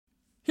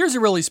Here's a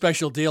really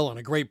special deal on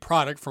a great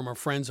product from our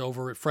friends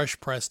over at Fresh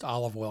Pressed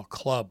Olive Oil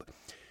Club.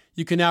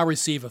 You can now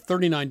receive a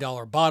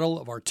 $39 bottle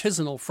of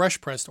artisanal fresh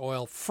pressed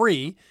oil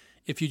free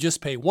if you just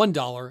pay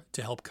 $1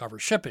 to help cover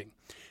shipping.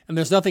 And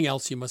there's nothing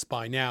else you must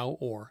buy now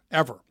or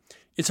ever.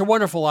 It's a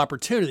wonderful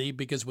opportunity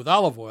because with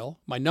olive oil,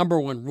 my number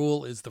one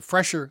rule is the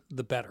fresher,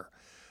 the better.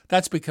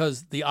 That's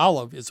because the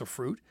olive is a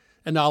fruit,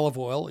 and olive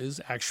oil is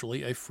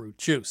actually a fruit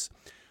juice.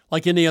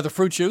 Like any other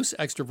fruit juice,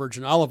 extra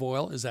virgin olive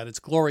oil is at its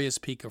glorious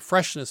peak of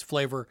freshness,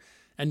 flavor,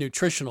 and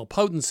nutritional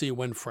potency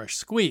when fresh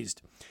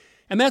squeezed.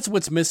 And that's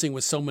what's missing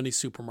with so many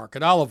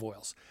supermarket olive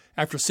oils.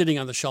 After sitting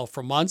on the shelf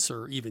for months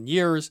or even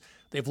years,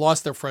 they've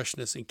lost their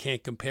freshness and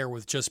can't compare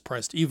with just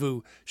pressed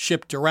EVOO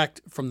shipped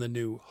direct from the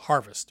new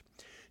harvest.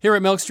 Here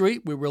at Milk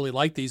Street, we really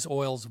like these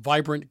oils'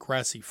 vibrant,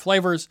 grassy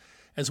flavors,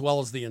 as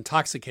well as the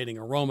intoxicating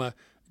aroma,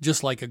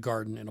 just like a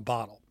garden in a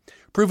bottle.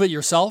 Prove it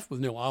yourself with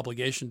no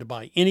obligation to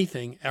buy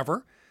anything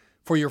ever.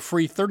 For your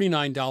free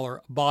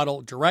 $39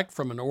 bottle direct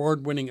from an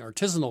award-winning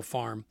artisanal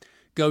farm,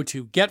 go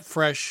to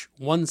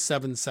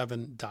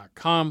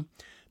getfresh177.com.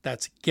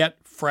 That's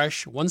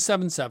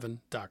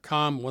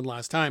getfresh177.com. One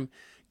last time,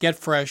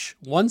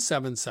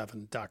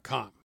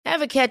 getfresh177.com.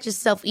 Ever catch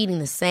yourself eating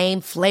the same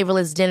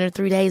flavorless dinner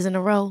 3 days in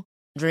a row?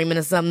 Dreaming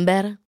of something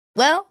better?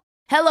 Well,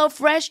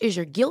 HelloFresh is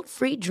your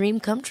guilt-free dream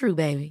come true,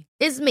 baby.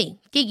 It's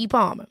me, Keke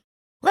Palmer.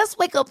 Let's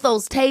wake up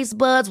those taste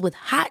buds with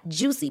hot,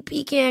 juicy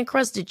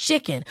pecan-crusted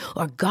chicken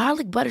or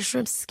garlic butter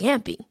shrimp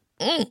scampi.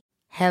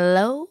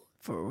 Hello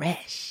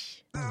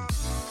Fresh.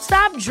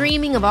 Stop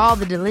dreaming of all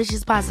the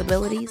delicious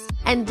possibilities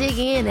and dig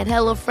in at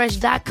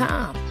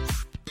HelloFresh.com.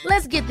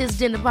 Let's get this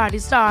dinner party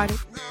started.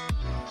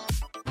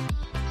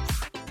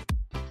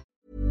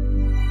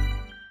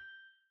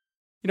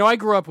 You know, I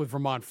grew up with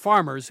Vermont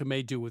farmers who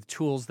made do with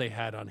tools they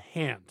had on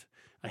hand.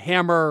 A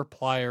hammer,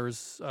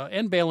 pliers,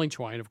 and baling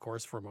twine, of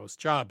course, for most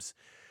jobs.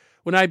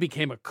 When I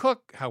became a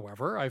cook,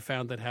 however, I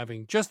found that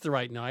having just the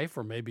right knife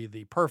or maybe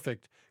the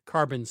perfect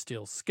carbon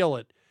steel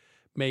skillet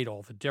made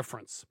all the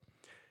difference.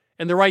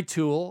 And the right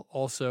tool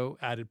also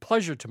added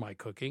pleasure to my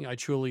cooking. I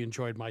truly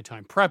enjoyed my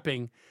time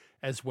prepping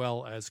as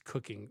well as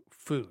cooking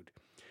food.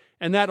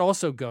 And that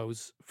also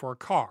goes for a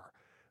car.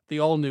 The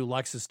all-new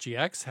Lexus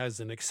GX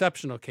has an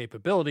exceptional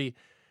capability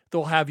that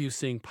will have you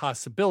seeing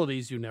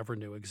possibilities you never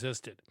knew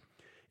existed.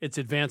 Its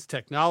advanced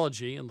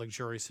technology and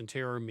luxurious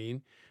interior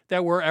mean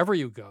that wherever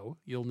you go,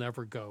 you'll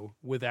never go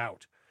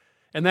without.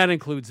 And that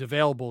includes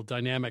available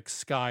dynamic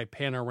sky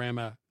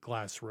panorama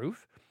glass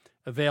roof,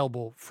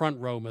 available front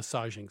row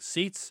massaging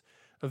seats,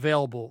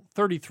 available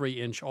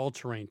 33-inch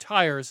all-terrain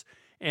tires,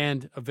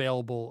 and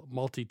available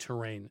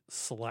multi-terrain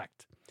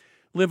select.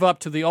 Live up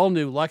to the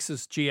all-new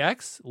Lexus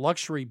GX,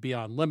 luxury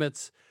beyond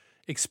limits.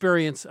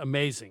 Experience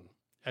amazing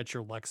at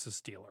your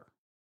Lexus dealer.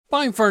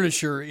 Buying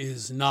furniture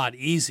is not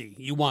easy.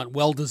 You want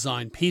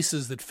well-designed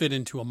pieces that fit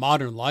into a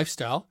modern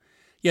lifestyle,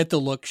 yet the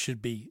look should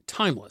be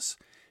timeless.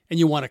 And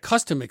you want a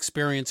custom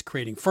experience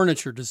creating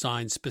furniture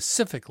designed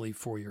specifically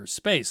for your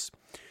space.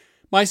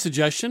 My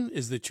suggestion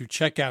is that you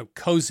check out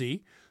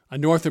Cozy, a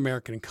North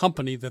American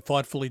company that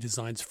thoughtfully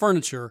designs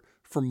furniture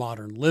for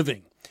modern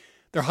living.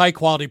 Their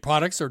high-quality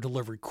products are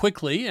delivered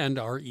quickly and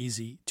are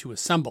easy to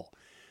assemble.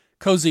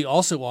 Cozy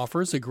also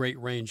offers a great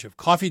range of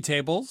coffee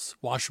tables,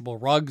 washable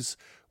rugs,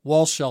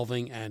 wall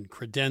shelving, and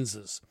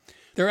credenzas.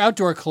 Their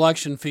outdoor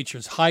collection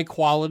features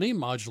high-quality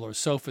modular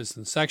sofas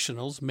and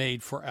sectionals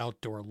made for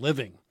outdoor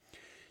living.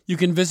 You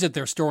can visit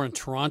their store in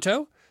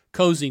Toronto.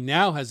 Cozy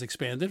now has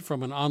expanded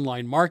from an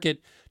online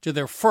market to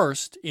their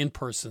first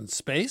in-person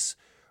space,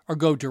 or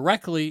go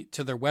directly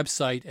to their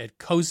website at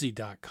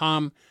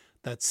cozy.com.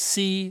 That's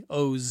COZEY.com.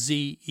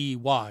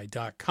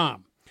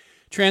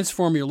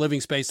 Transform your living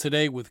space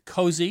today with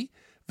Cozy.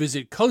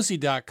 Visit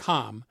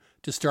cozy.com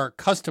to start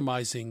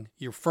customizing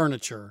your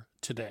furniture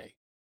today.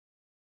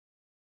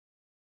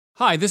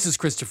 Hi, this is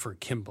Christopher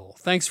Kimball.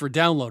 Thanks for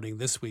downloading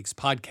this week's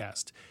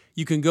podcast.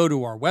 You can go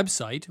to our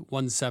website,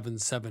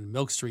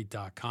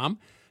 177milkstreet.com,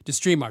 to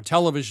stream our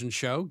television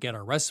show, get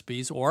our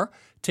recipes, or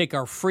take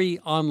our free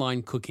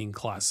online cooking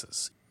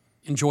classes.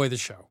 Enjoy the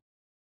show.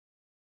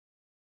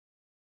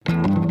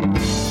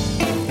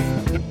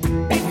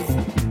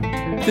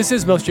 This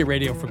is Milk Street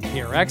Radio from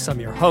PRX. I'm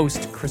your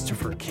host,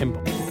 Christopher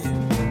Kimball.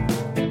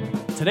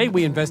 Today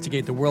we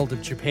investigate the world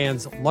of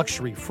Japan's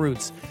luxury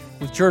fruits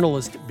with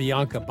journalist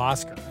Bianca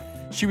Bosca.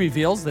 She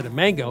reveals that a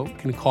mango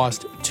can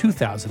cost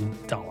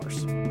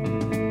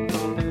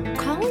 $2,000.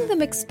 Calling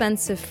them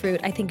expensive fruit,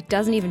 I think,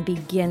 doesn't even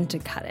begin to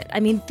cut it. I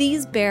mean,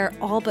 these bear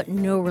all but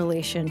no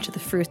relation to the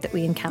fruit that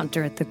we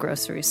encounter at the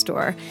grocery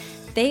store.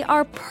 They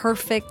are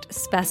perfect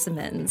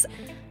specimens.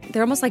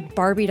 They're almost like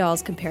Barbie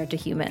dolls compared to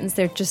humans.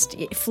 They're just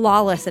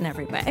flawless in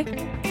every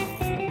way.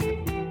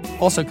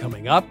 Also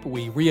coming up,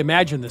 we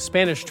reimagine the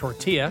Spanish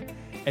tortilla,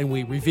 and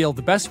we reveal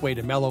the best way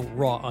to mellow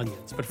raw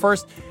onions. But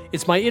first,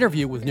 it's my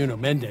interview with Nuno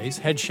Mendes,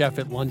 head chef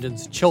at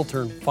London's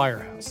Chiltern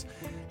Firehouse.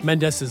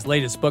 Mendes'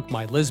 latest book,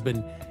 My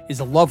Lisbon, is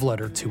a love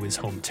letter to his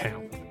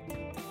hometown.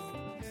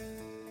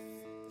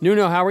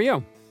 Nuno, how are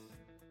you?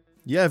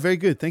 Yeah, very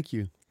good. Thank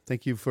you.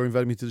 Thank you for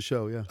inviting me to the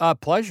show. Yeah.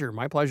 Pleasure.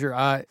 My pleasure.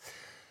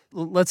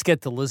 Let's get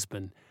to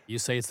Lisbon. You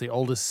say it's the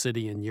oldest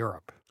city in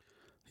Europe.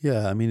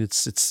 Yeah, I mean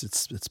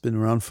it's been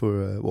around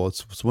for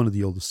it's one of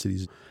the oldest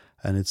cities,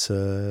 and it's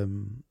a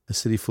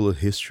city full of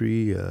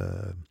history.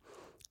 A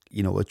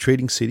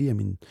trading city. I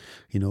mean,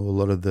 a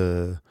lot of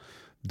the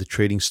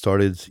trading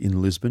started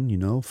in Lisbon.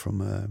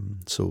 From a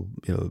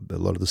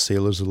lot of the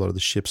sailors, a lot of the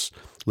ships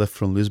left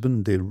from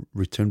Lisbon. They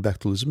returned back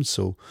to Lisbon.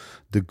 So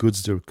the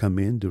goods they would come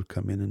in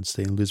and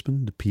stay in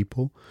Lisbon. The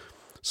people.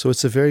 So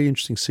it's a very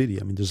interesting city.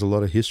 I mean, there's a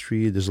lot of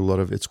history.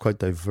 It's quite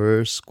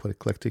diverse, quite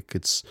eclectic.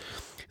 It's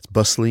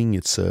bustling.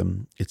 It's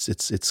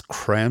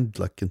crammed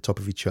like on top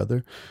of each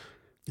other.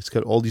 It's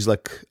got all these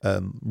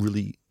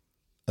really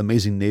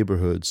amazing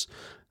neighborhoods.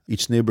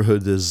 Each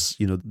neighborhood is,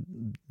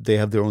 they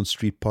have their own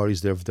street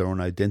parties. They have their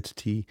own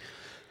identity.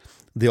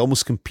 They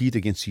almost compete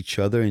against each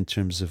other in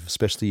terms of,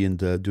 especially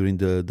during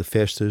the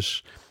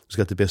festas. Who's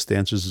got the best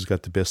dancers? Who's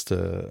got the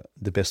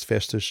best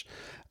festas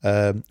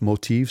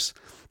motifs?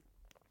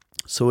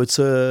 So it's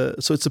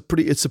a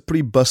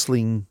pretty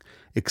bustling,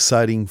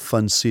 exciting,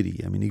 fun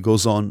city. I mean, it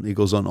goes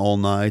on all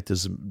night.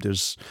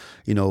 There's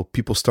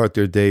people start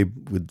their day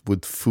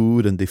with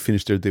food and they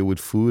finish their day with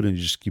food, and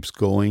it just keeps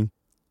going.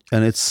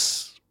 And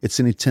it's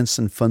an intense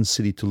and fun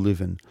city to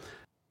live in.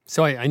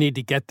 So I need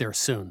to get there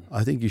soon.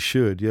 I think you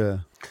should,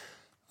 yeah.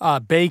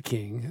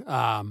 Baking,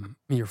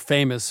 you're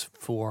famous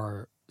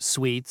for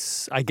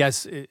sweets. I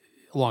guess a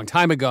long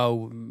time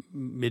ago,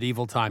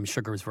 medieval times,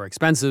 sugar was very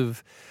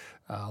expensive.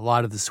 A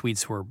lot of the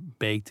sweets were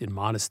baked in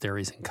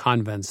monasteries and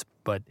convents,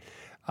 but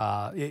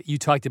you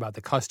talked about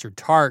the custard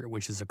tart,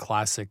 which is a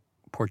classic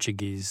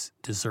Portuguese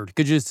dessert.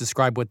 Could you just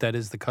describe what that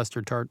is, the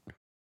custard tart?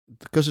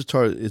 The custard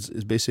tart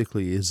is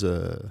basically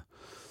a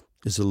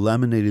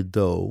laminated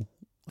dough,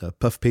 a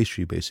puff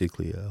pastry,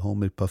 basically a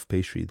homemade puff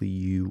pastry that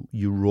you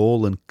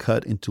roll and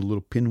cut into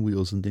little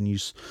pinwheels, and then you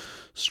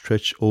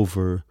stretch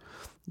over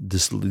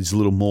these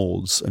little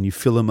molds, and you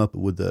fill them up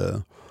with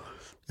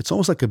it's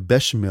almost like a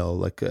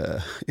bechamel,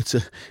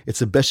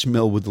 it's a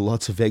bechamel with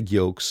lots of egg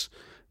yolks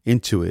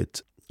into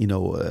it,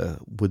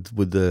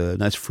 with the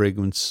nice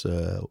fragrance,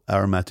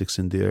 aromatics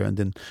in there, and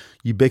then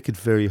you bake it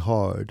very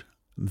hard,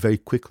 very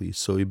quickly.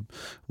 So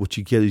what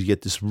you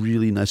get this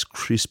really nice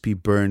crispy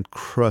burnt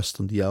crust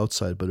on the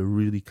outside, but a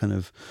really kind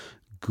of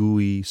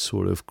gooey,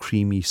 sort of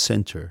creamy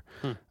center.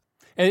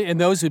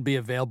 And those would be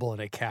available at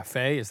a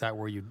cafe? Is that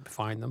where you'd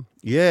find them?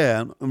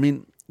 Yeah, I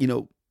mean,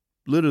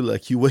 literally,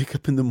 like, you wake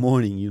up in the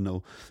morning,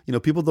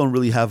 people don't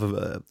really have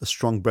a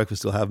strong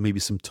breakfast. They'll have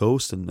maybe some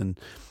toast and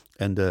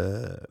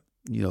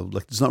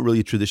there's not really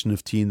a tradition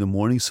of tea in the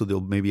morning, so they'll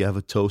maybe have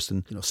a toast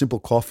and simple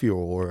coffee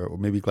or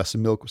maybe a glass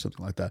of milk or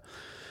something like that.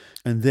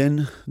 And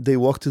then they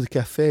walk to the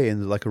cafe,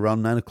 and like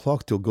around 9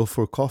 o'clock, they'll go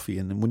for a coffee.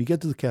 And then when you get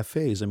to the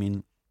cafes, I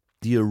mean,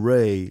 the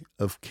array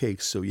of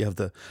cakes. So you have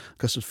the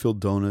custard-filled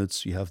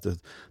donuts, you have the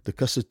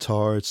custard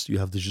tarts, you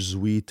have the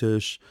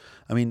jesuitas.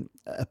 I mean,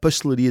 a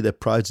pasteleria that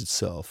prides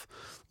itself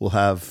will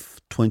have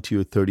 20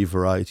 or 30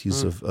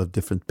 varieties of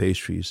different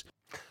pastries.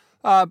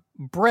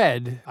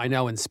 Bread, I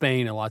know in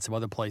Spain and lots of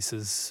other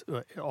places,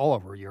 all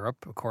over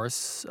Europe, of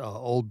course,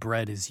 old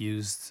bread is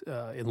used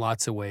in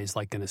lots of ways,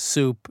 like in a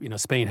soup.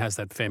 Spain has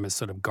that famous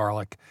sort of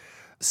garlic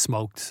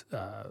smoked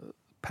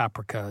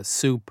paprika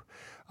soup.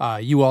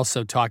 You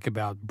also talk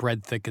about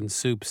bread-thickened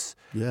soups.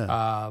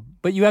 Yeah.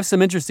 But you have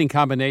some interesting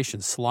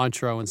combinations,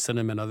 cilantro and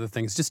cinnamon, other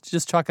things.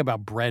 Just talk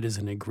about bread as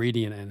an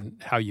ingredient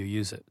and how you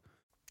use it.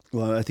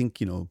 Well, I think,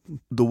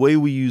 the way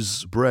we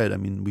use bread, I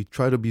mean, we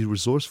try to be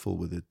resourceful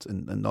with it.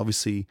 And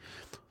obviously,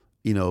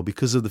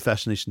 because of the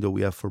fascination that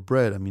we have for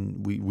bread, I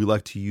mean, we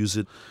like to use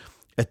it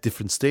at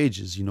different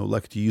stages.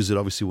 Like to use it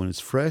obviously when it's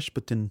fresh,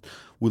 but then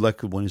we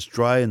like it when it's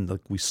dry, and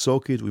like we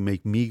soak it, we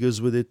make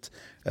migas with it,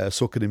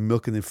 soak it in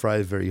milk and then fry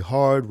it very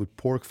hard with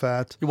pork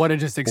fat. You want to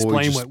just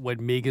explain what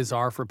migas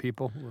are for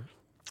people?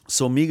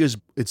 So migas,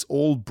 it's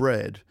old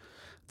bread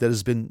that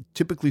has been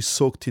typically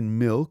soaked in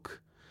milk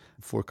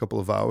for a couple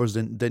of hours.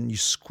 Then you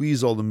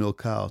squeeze all the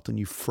milk out and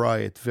you fry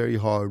it very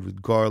hard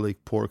with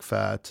garlic, pork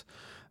fat,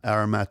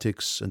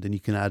 aromatics, and then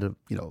you can add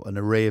an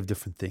array of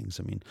different things.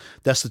 I mean,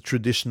 that's the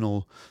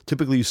traditional.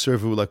 Typically, you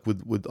serve it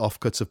with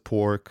offcuts of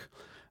pork,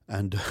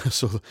 and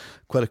so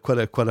quite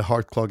a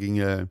heart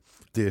clogging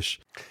dish.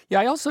 Yeah,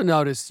 I also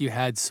noticed you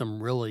had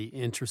some really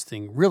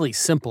interesting, really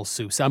simple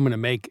soups. I'm going to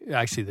make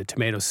actually the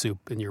tomato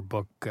soup in your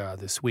book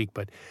this week,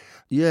 but.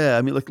 Yeah,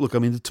 I mean,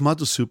 the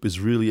tomato soup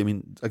is really, I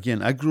mean,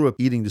 again, I grew up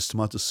eating this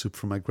tomato soup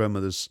from my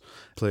grandmother's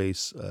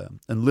place,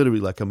 and literally,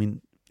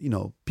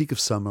 peak of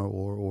summer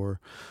or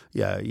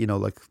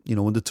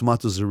when the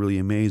tomatoes are really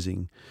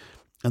amazing,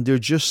 and they're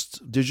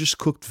just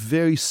cooked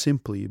very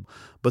simply,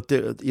 but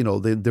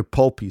they're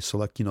pulpy,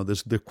 so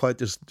they're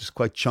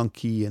quite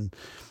chunky, and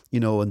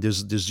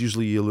there's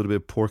usually a little bit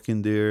of pork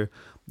in there,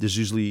 there's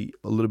usually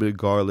a little bit of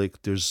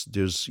garlic, there's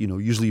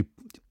usually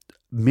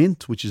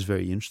mint, which is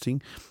very interesting.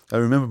 I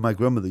remember my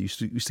grandmother used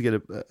to get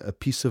a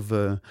piece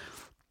of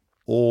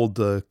old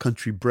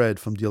country bread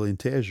from the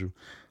Alentejo.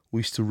 We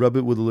used to rub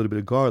it with a little bit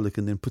of garlic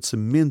and then put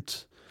some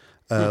mint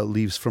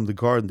leaves from the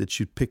garden that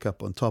you pick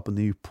up on top, and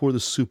then you pour the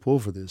soup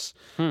over this,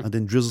 and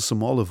then drizzle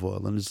some olive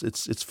oil, and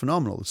it's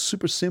phenomenal. It's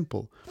super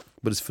simple,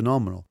 but it's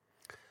phenomenal.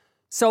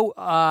 So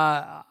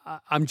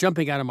I'm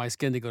jumping out of my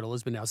skin to go to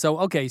Lisbon now. So,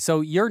 okay,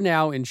 so you're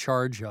now in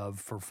charge of,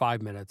 for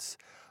 5 minutes,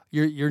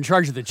 you're in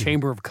charge of the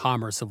Chamber of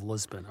Commerce of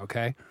Lisbon,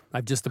 okay?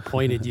 I've just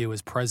appointed you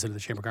as president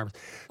of the Chamber of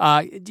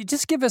Commerce.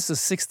 Just give us a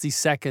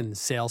 60-second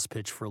sales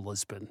pitch for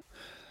Lisbon.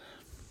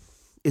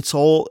 I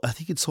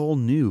think it's all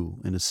new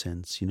in a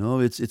sense,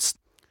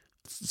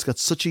 it's got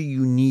such a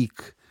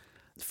unique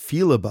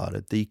feel about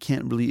it that you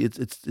can't really,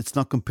 it's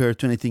not compared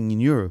to anything in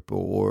Europe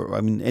or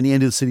any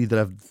other city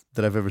that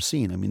I've ever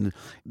seen. I mean,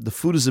 the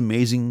food is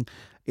amazing.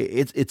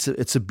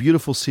 It's a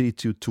beautiful city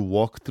to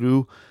walk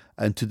through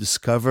and to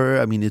discover.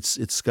 I mean,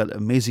 it's got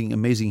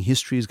amazing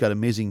history. It's got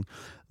amazing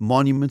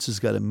monuments. It's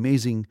got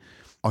amazing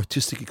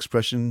artistic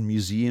expression,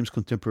 museums,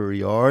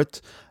 contemporary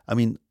art. I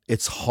mean,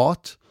 it's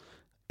hot.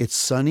 It's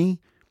sunny.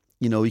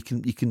 You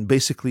can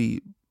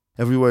basically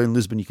everywhere in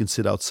Lisbon you can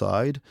sit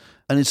outside,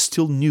 and it's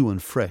still new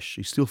and fresh.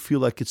 You still feel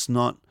like it's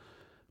not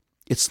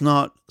always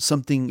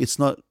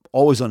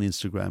on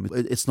Instagram.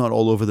 It's not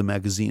all over the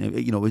magazine.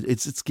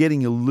 It's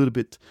getting a little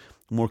bit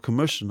more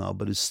commercial now,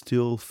 but it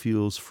still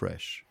feels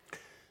fresh.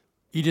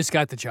 You just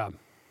got the job.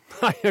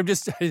 I'm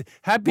just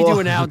happy to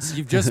announce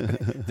you've just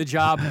the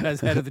job as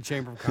head of the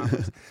Chamber of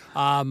Commerce.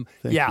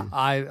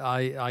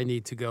 I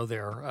need to go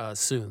there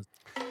soon.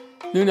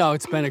 Nuno,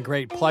 it's been a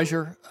great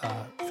pleasure.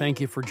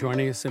 Thank you for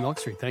joining us in Milk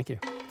Street. Thank you.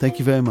 Thank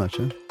you very much.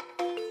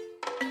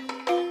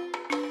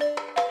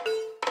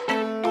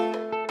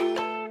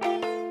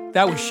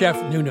 That was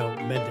Chef Nuno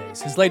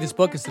Mendes. His latest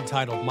book is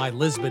entitled My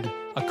Lisbon,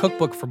 a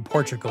cookbook from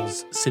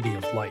Portugal's City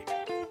of Light.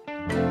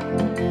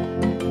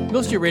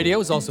 Milk Street Radio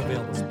is also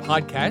available as a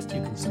podcast.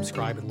 You can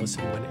subscribe and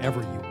listen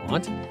whenever you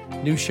want.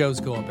 New shows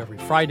go up every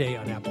Friday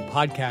on Apple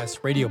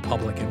Podcasts, Radio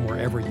Public, and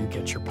wherever you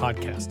get your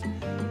podcast.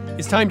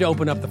 It's time to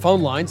open up the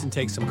phone lines and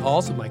take some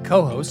calls with my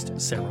co-host,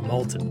 Sarah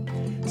Moulton.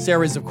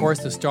 Sarah is, of course,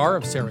 the star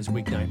of Sarah's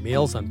Weeknight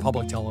Meals on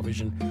public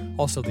television,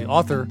 also the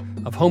author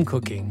of Home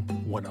Cooking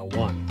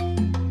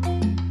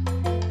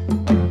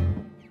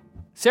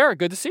 101. Sarah,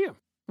 good to see you.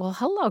 Well,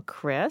 hello,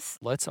 Chris.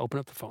 Let's open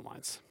up the phone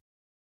lines.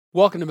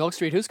 Welcome to Milk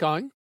Street. Who's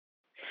calling?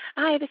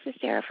 Hi, this is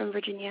Sarah from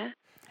Virginia.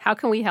 How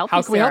can we help you,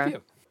 How can we Sarah? help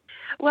you?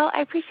 Well,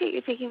 I appreciate you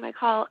taking my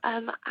call.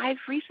 I've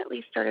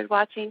recently started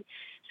watching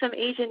some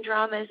Asian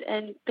dramas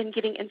and been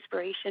getting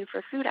inspiration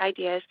for food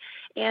ideas.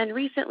 And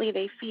recently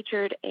they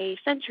featured a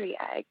century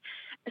egg.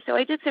 So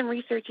I did some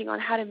researching on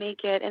how to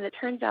make it, and it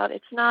turns out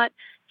it's not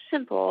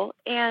simple.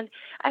 And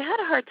I had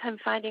a hard time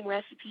finding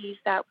recipes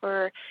that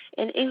were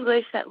in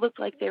English that looked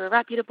like they were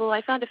reputable.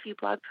 I found a few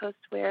blog posts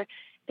where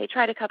they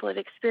tried a couple of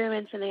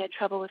experiments and they had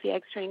trouble with the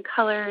eggs turning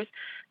colors.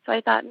 So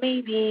I thought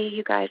maybe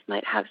you guys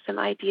might have some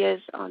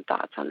ideas on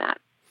thoughts on that.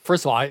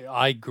 First of all,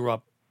 I grew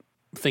up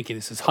thinking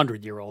this is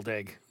 100-year-old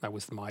egg. That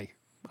was I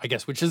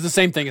guess, which is the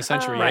same thing as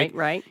century egg.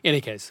 Right. In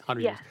any case,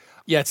 100 years.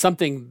 Yeah, it's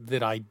something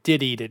that I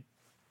did eat at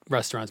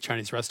restaurants,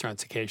 Chinese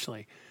restaurants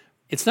occasionally.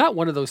 It's not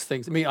one of those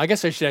things. I mean, I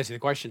guess I should ask you the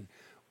question,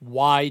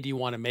 why do you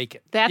want to make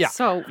it? That's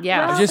Well,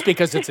 Just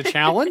because it's a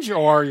challenge,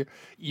 or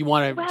you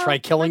want to try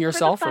killing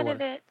yourself? For the fun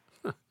of it.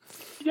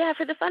 Yeah,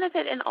 for the fun of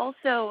it. And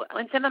also,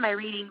 in some of my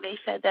reading, they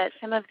said that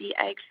some of the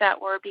eggs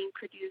that were being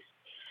produced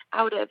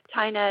out of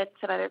China and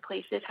some other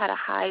places had a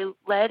high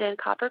lead and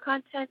copper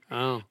content.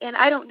 Oh. And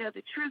I don't know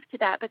the truth to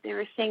that, but they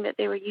were saying that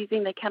they were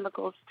using the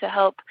chemicals to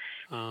help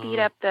speed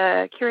up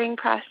the curing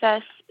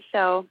process.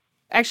 So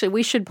Actually,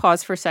 we should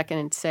pause for a second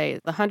and say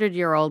the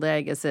 100-year-old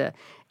egg is a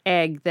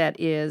egg that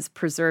is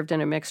preserved in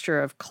a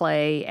mixture of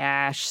clay,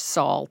 ash,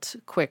 salt,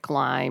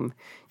 quicklime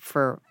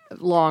for a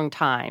long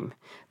time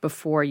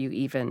before you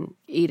even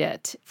eat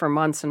it, for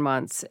months and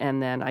months,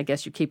 and then I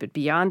guess you keep it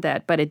beyond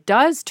that. But it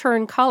does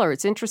turn color.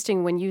 It's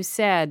interesting when you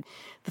said,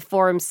 the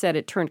forum said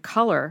it turned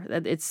color.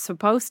 It's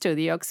supposed to.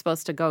 The yolk's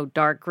supposed to go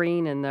dark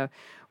green and the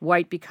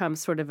white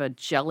becomes sort of a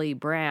jelly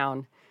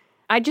brown.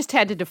 I just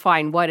had to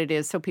define what it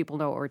is so people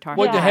know what we're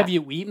talking about. Have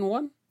you eaten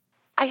one?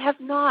 I have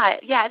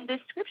not. Yeah, in the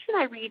description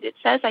I read, it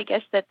says, I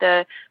guess, that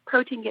the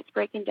protein gets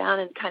broken down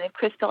and kind of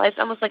crystallized,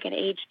 almost like an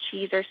aged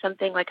cheese or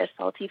something, like a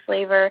salty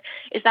flavor.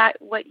 Is that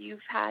what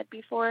you've had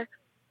before?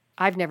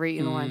 I've never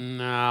eaten one.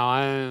 No,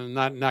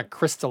 I'm not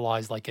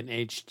crystallized like an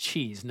aged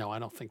cheese. No, I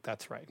don't think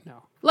that's right.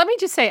 No. Let me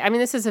just say, I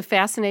mean, this is a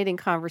fascinating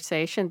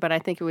conversation, but I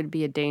think it would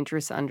be a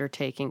dangerous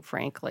undertaking,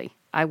 frankly.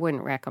 I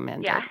wouldn't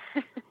recommend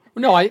it.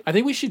 No, I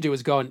think we should do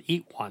is go and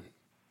eat one.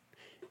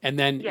 And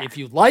then if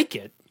you like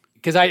it,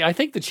 because I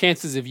think the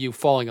chances of you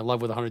falling in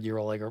love with a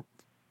 100-year-old egg are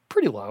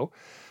pretty low.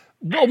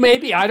 Well,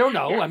 maybe, I don't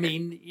know. I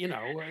mean,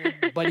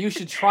 but you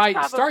should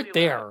start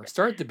there.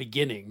 Start at the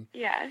beginning.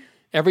 Yeah.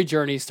 Every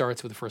journey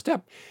starts with the first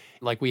step.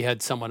 Like we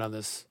had someone on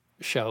this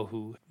show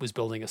who was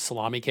building a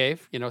salami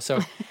cave, So,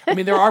 I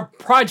mean, there are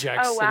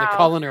projects in the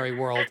culinary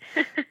world,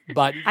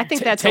 but I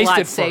think that's a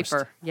lot safer.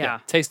 First. Yeah.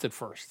 Taste it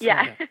first.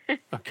 Yeah.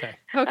 Okay.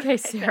 Okay,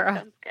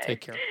 Sarah.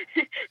 Take care.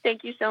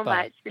 Thank you so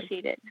Bye. much.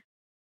 Appreciate it.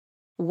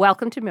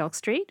 Welcome to Milk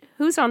Street.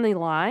 Who's on the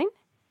line?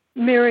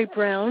 Mary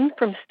Brown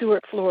from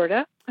Stuart,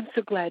 Florida. I'm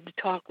so glad to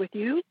talk with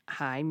you.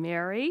 Hi,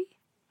 Mary.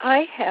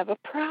 I have a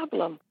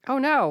problem. Oh,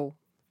 no.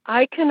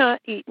 I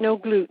cannot eat no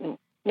gluten,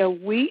 no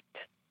wheat,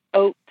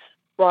 oats,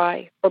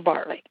 rye, or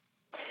barley.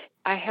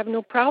 I have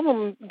no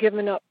problem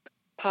giving up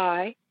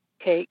pie,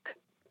 cake,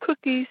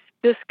 cookies,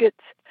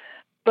 biscuits,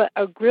 but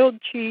a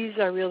grilled cheese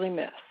I really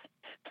miss.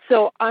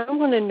 So I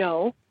want to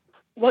know,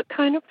 what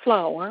kind of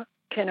flour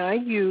can I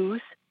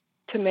use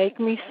to make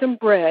me some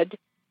bread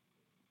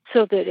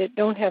so that it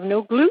don't have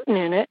no gluten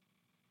in it,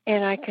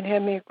 and I can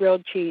have me a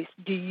grilled cheese?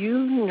 Do you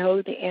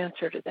know the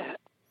answer to that?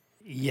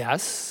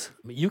 Yes,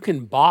 you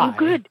can buy. Oh,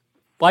 good.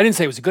 Well, I didn't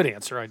say it was a good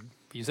answer.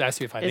 You asked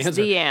me if I'd It's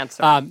answer. the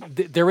answer.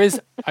 There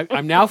is,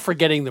 I'm now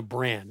forgetting the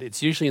brand.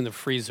 It's usually in the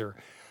freezer.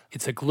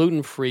 It's a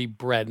gluten-free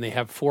bread, and they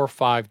have 4 or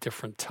 5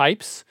 different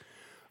types.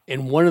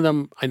 And one of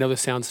them, I know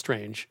this sounds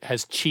strange,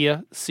 has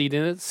chia seed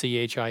in it,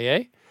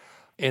 C-H-I-A.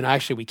 And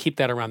actually, we keep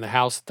that around the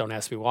house. Don't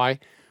ask me why.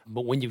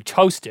 But when you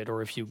toast it,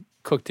 or if you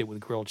cooked it with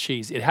grilled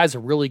cheese, it has a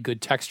really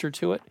good texture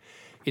to it.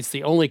 It's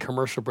the only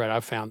commercial bread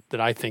I've found that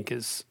I think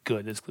is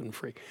good, is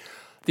gluten-free.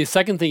 The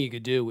second thing you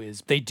could do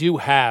is they do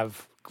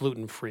have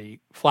gluten-free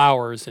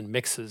flours and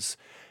mixes,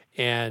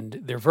 and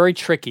they're very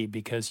tricky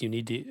because you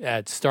need to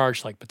add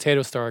starch like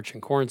potato starch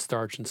and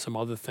cornstarch and some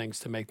other things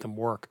to make them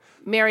work.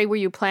 Mary, were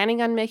you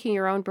planning on making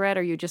your own bread,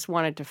 or you just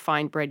wanted to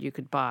find bread you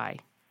could buy?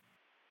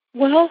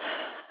 Well,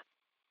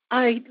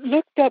 I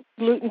looked up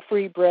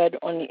gluten-free bread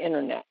on the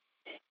internet,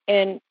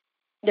 and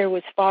there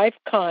was 5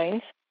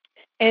 kinds,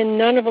 and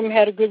none of them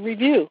had a good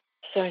review.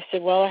 So I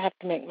said, well, I have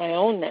to make my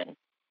own then.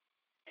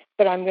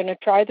 But I'm going to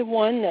try the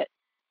one that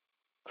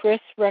Chris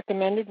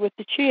recommended with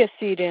the chia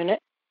seed in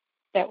it.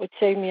 That would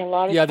save me a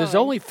lot of time. Yeah, there's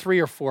only 3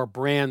 or 4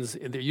 brands.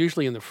 They're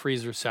usually in the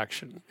freezer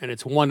section, and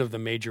it's one of the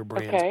major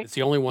brands. Okay. It's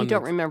the only one. You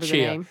don't that's remember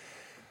chia. the name?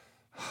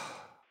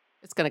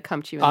 It's going to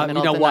come to you in the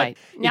middle you know of the what? night.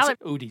 Now It's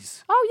that-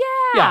 Udi's.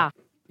 Oh, yeah.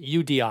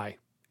 UDI.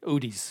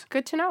 Udi's.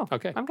 Good to know.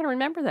 Okay. I'm going to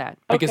remember that.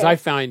 Because Okay. I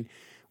find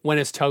when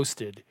it's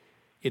toasted,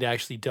 it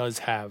actually does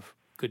have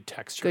good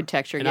texture. Good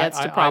texture. And Yeah, it's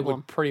the I problem.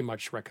 would pretty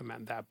much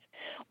recommend that.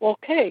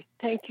 Okay,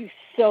 thank you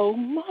so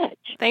much.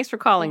 Thanks for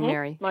calling, Mhm.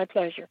 Mary. My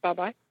pleasure.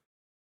 Bye-bye.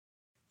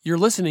 You're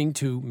listening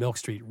to Milk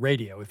Street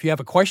Radio. If you have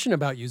a question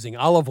about using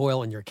olive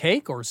oil in your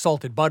cake or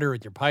salted butter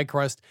in your pie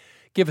crust,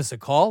 give us a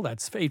call.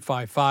 That's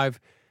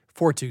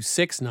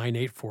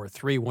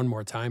 855-426-9843. One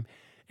more time,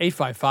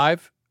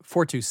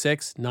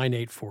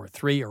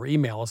 855-426-9843, or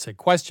email us at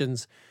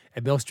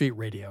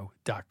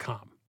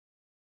questions@milkstreetradio.com.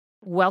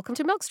 Welcome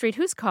to Milk Street.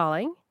 Who's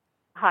calling?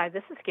 Hi,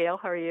 this is Gail.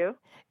 How are you?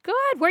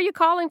 Good. Where are you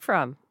calling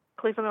from?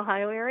 Cleveland,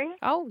 Ohio area,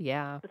 Oh,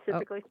 yeah.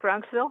 specifically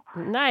Bronxville.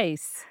 Oh,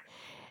 nice.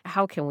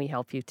 How can we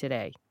help you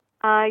today?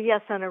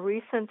 Yes, on a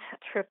recent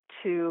trip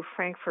to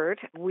Frankfurt,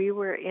 we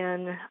were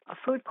in a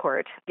food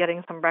court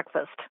getting some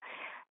breakfast.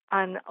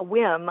 On a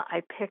whim,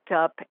 I picked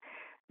up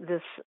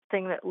this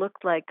thing that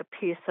looked like a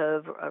piece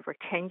of a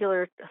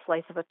rectangular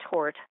slice of a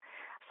torte,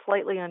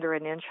 slightly under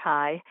an inch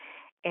high,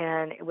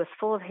 and it was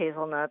full of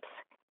hazelnuts,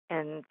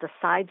 and the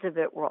sides of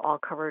it were all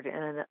covered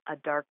in a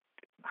dark,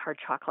 hard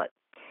chocolate.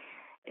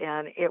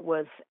 And it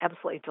was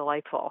absolutely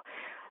delightful.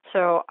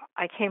 So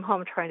I came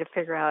home trying to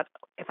figure out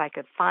if I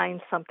could find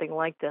something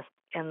like this.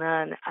 And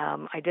then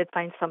I did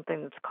find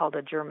something that's called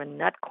a German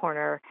nut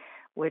corner,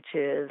 which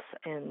is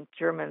in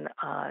German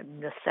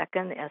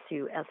Nussecken,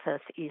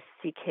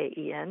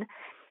 Sussecken.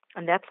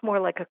 And that's more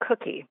like a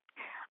cookie.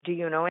 Do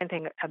you know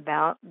anything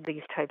about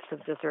these types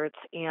of desserts,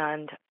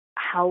 and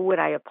how would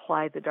I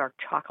apply the dark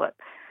chocolate?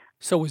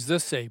 So was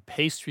this a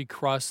pastry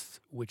crust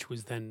which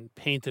was then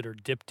painted or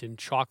dipped in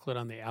chocolate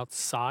on the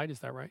outside?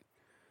 Is that right?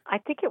 I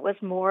think it was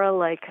more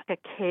like a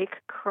cake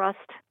crust,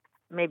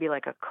 maybe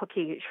like a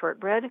cookie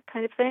shortbread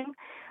kind of thing,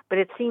 but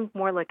it seemed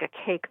more like a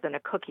cake than a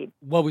cookie.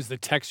 What was the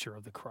texture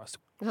of the crust?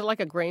 Is it like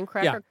a graham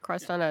cracker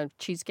crust on a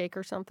cheesecake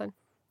or something?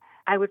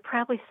 I would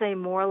probably say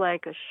more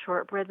like a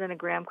shortbread than a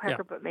graham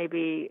cracker, but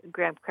maybe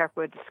graham cracker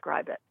would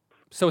describe it.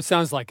 So it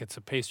sounds like it's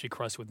a pastry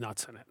crust with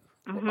nuts in it.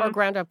 Or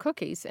ground up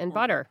cookies and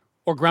butter.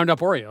 Or ground up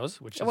Oreos,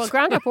 which is... Well,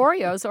 ground up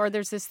Oreos, or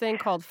there's this thing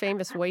called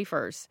famous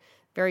wafers,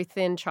 very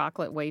thin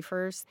chocolate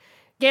wafers.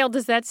 Gail,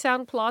 does that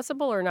sound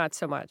plausible or not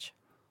so much?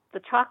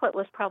 The chocolate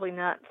was probably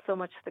not so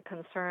much the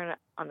concern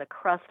on the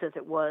crust as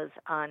it was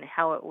on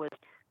how it was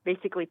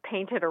basically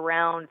painted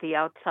around the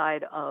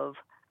outside of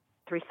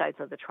 3 sides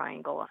of the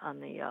triangle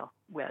on the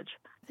wedge.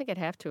 I think it'd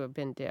have to have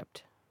been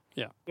dipped.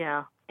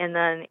 Yeah. And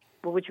then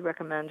what would you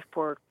recommend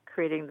for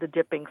creating the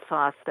dipping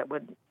sauce that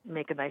would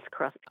make a nice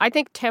crust? I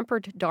think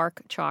tempered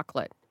dark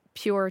chocolate,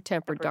 pure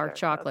tempered dark dark,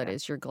 chocolate okay.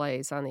 is your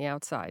glaze on the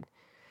outside.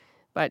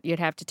 But you'd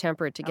have to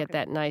temper it to get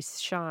that nice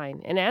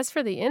shine. And as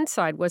for the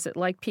inside, was it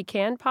like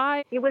pecan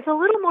pie? It was a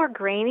little more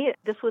grainy.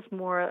 This was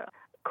more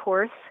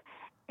coarse,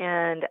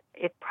 and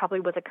it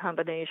probably was a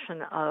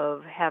combination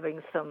of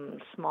having some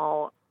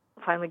small,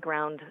 finely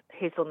ground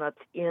hazelnuts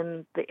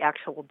in the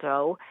actual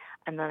dough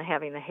and then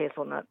having the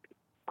hazelnut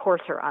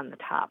coarser on the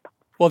top.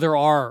 Well, there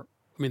are...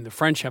 I mean, the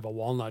French have a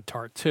walnut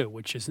tart, too,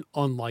 which is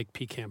unlike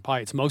pecan pie.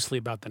 It's mostly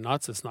about the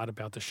nuts. It's not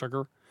about the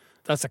sugar.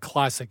 That's a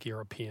classic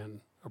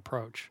European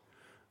approach.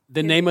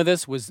 The name of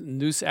this was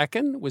Neus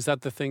Ecken? Was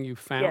that the thing you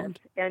found?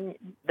 Yes, and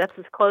that's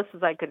as close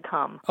as I could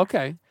come.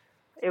 Okay.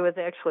 It was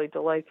actually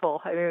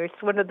delightful. I mean,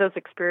 it's one of those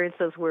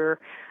experiences where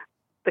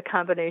the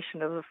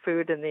combination of the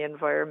food and the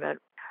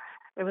environment,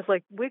 it was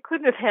like we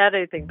couldn't have had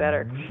anything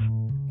better.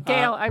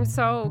 Gail, I'm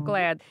so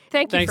glad.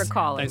 Thank you for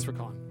calling. Thanks for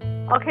calling.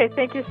 Okay,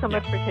 thank you so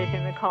much for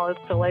taking the call. It's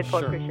delightful.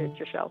 Sure. I appreciate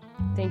your show.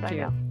 Thank Bye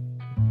you. now.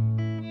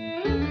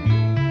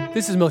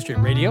 This is Milk Street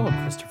Radio.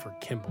 I'm Christopher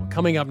Kimball.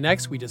 Coming up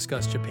next, we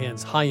discuss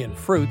Japan's high-end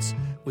fruits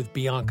with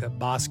Bianca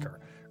Bosker,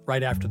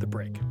 right after the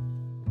break.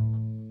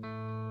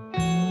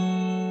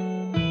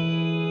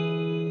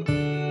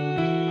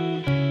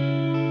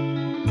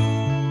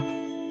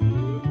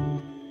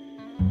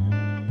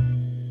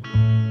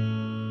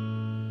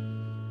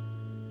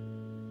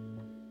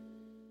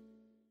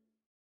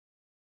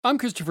 I'm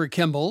Christopher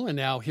Kimball, and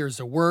now here's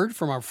a word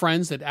from our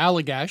friends at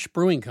Allagash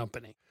Brewing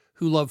Company,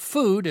 who love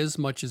food as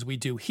much as we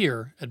do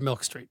here at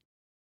Milk Street.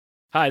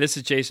 Hi, this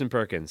is Jason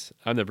Perkins.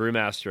 I'm the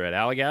brewmaster at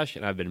Allagash,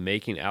 and I've been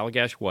making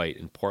Allagash White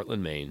in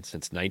Portland, Maine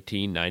since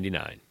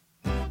 1999.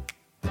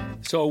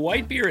 So a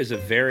white beer is a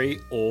very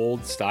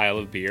old style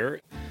of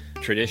beer.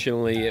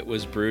 Traditionally, it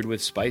was brewed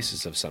with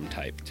spices of some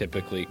type,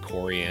 typically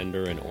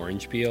coriander and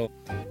orange peel.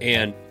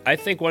 And I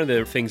think one of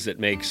the things that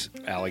makes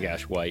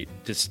Allagash White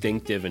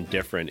distinctive and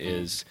different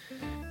is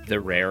the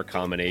rare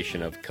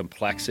combination of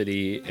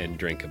complexity and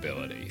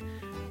drinkability.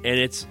 And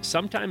it's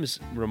sometimes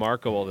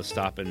remarkable to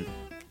stop and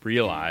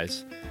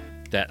realize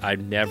that I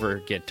never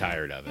get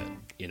tired of it.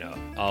 You know,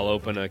 I'll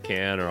open a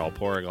can or I'll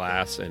pour a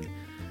glass and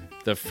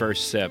the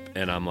first sip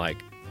and I'm like,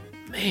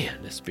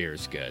 man, this beer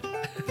is good.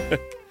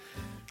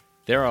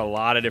 There are a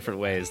lot of different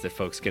ways that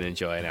folks can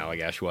enjoy an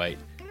Allagash White,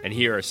 and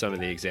here are some of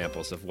the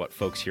examples of what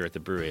folks here at the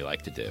brewery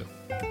like to do.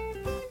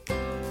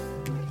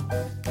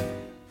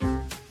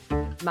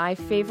 My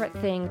favorite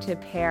thing to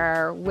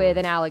pair with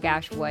an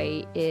Allagash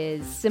White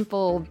is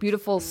simple,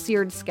 beautiful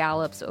seared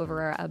scallops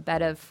over a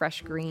bed of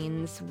fresh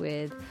greens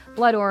with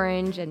blood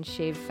orange and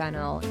shaved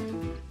fennel.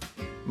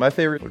 My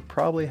favorite would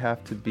probably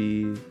have to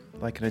be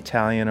like an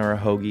Italian or a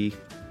hoagie,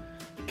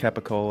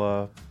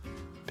 capicola,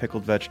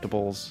 pickled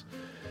vegetables,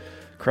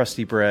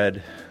 crusty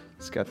bread.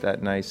 It's got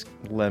that nice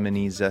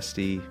lemony,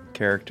 zesty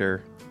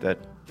character that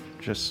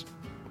just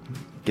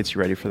gets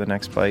you ready for the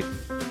next bite.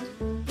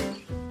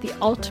 The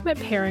ultimate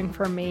pairing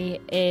for me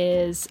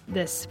is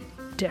this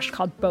dish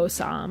called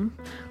bosam,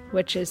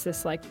 which is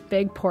this like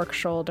big pork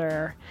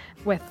shoulder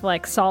with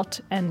like salt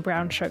and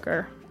brown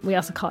sugar. We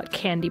also call it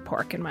candy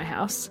pork in my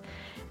house,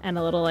 and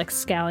a little like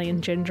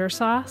scallion ginger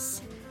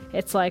sauce.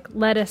 It's like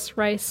lettuce,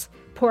 rice,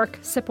 pork,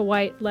 sip of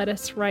white,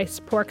 lettuce, rice,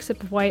 pork,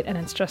 sip of white, and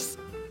it's just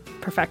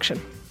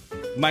perfection.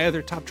 My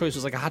other top choice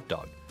was like a hot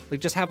dog.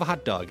 Like just have a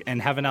hot dog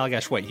and have an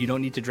Allagash White. You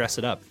don't need to dress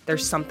it up.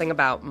 There's something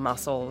about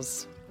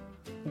mussels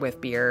with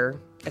beer,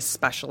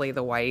 especially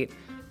the white,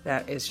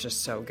 that is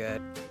just so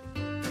good.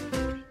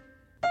 I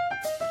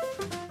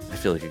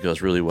feel like it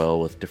goes really well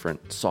with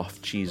different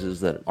soft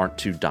cheeses that aren't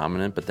too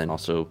dominant, but then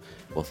also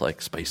with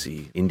like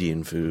spicy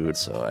Indian food.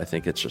 So I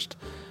think it's just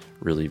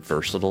really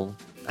versatile.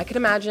 I could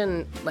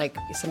imagine like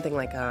something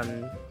like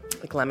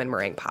lemon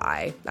meringue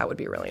pie. That would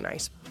be really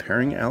nice.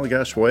 Pairing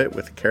Allagash White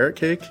with carrot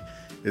cake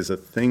is a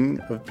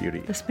thing of beauty.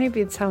 This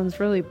maybe sounds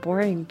really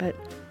boring, but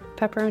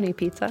pepperoni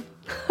pizza.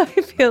 I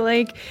feel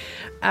like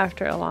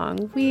after a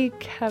long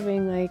week,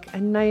 having like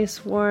a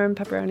nice warm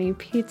pepperoni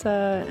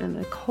pizza and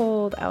a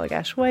cold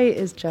Allagash White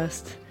is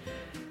just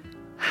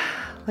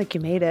like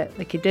you made it.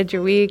 Like you did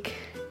your week.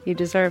 You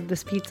deserve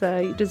this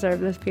pizza. You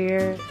deserve this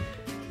beer.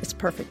 It's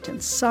perfect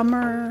in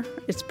summer.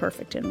 It's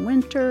perfect in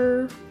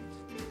winter.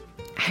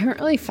 I haven't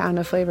really found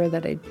a flavor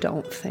that I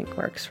don't think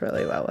works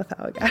really well with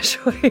Allagash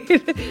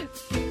White.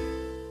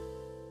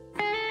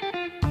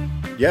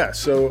 Yeah,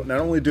 so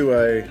not only do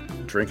I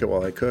drink it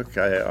while I cook,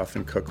 I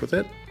often cook with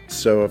it.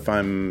 So if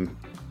I'm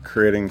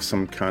creating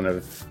some kind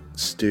of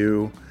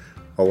stew,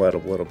 I'll add a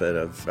little bit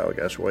of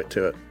Allagash White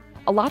to it.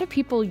 A lot of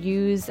people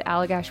use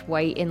Allagash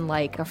White in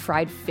like a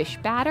fried fish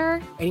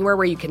batter. Anywhere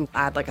where you can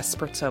add like a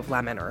spritz of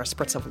lemon or a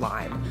spritz of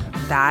lime,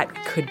 that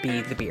could be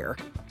the beer.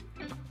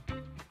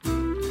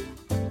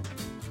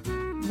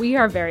 We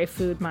are very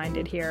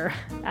food-minded here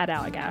at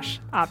Allagash,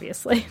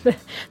 obviously.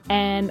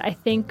 And I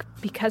think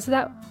because of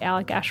that,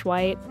 Allagash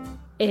White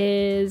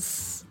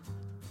is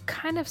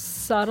kind of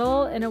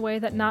subtle in a way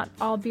that not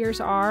all beers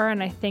are,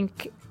 and I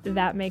think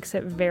that makes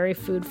it very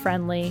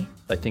food-friendly.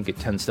 I think it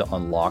tends to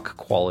unlock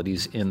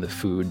qualities in the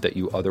food that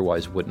you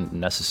otherwise wouldn't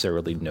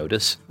necessarily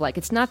notice. Like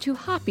it's not too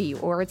hoppy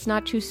or it's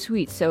not too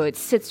sweet, so it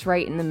sits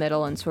right in the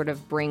middle and sort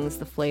of brings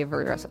the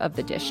flavors of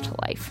the dish to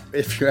life.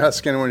 If you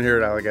ask anyone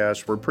here at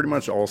Allagash, we're pretty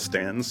much all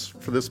stands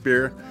for this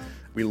beer.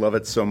 We love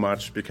it so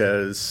much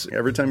because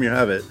every time you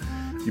have it,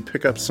 you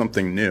pick up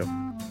something new.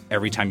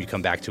 Every time you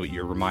come back to it,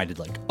 you're reminded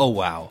like, oh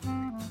wow,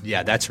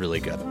 yeah, that's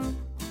really good.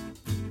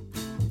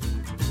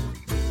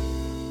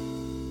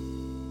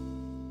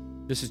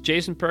 This is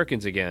Jason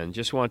Perkins again.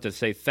 Just want to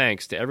say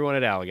thanks to everyone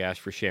at Allagash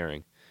for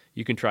sharing.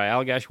 You can try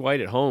Allagash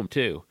White at home,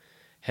 too.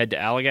 Head to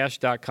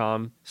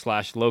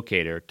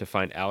Allagash.com/locator to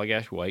find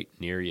Allagash White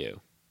near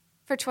you.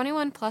 For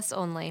 21 plus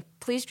only,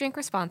 please drink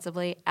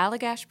responsibly.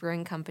 Allagash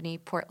Brewing Company,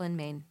 Portland,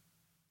 Maine.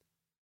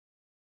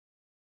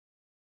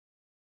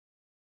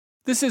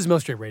 This is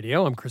Most Straight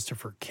Radio. I'm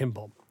Christopher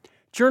Kimball.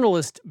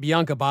 Journalist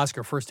Bianca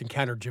Bosker first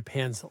encountered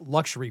Japan's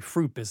luxury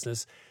fruit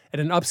business at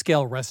an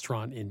upscale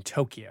restaurant in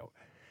Tokyo.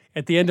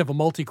 At the end of a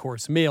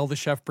multi-course meal, the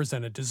chef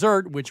presented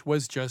dessert, which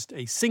was just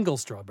a single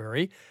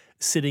strawberry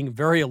sitting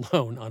very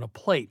alone on a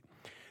plate.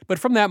 But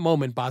from that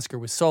moment, Bosker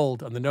was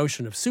sold on the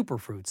notion of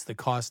superfruits that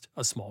cost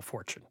a small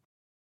fortune.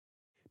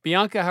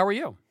 Bianca, how are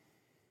you?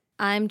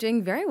 I'm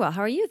doing very well.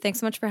 How are you? Thanks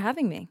so much for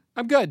having me.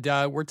 I'm good.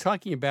 We're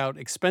talking about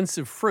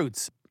expensive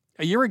fruits.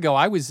 A year ago,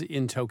 I was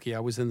in Tokyo.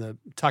 I was in the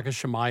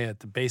Takashimaya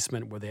at the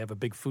basement where they have a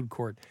big food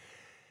court.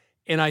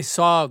 And I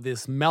saw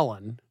this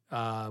melon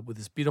with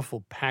this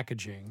beautiful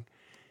packaging.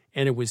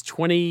 And it was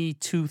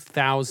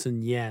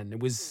 22,000 yen. It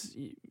was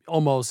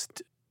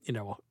almost,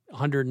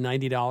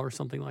 $190,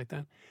 something like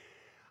that.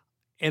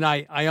 And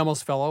I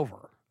almost fell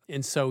over.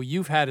 And so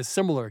you've had a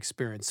similar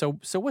experience.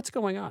 So what's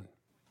going on?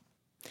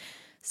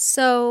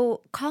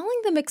 So calling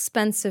them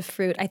expensive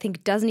fruit, I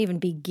think, doesn't even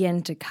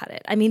begin to cut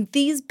it. I mean,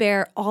 these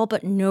bear all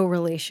but no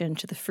relation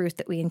to the fruit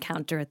that we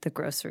encounter at the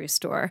grocery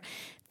store.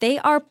 They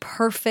are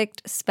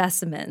perfect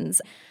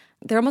specimens.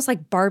 They're almost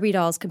like Barbie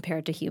dolls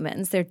compared to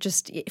humans. They're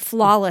just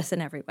flawless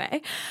in every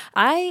way.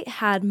 I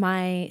had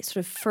my sort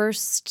of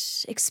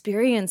first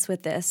experience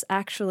with this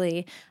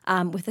actually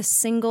with a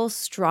single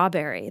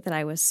strawberry that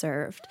I was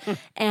served.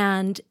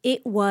 And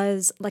it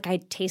was like I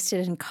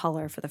tasted it in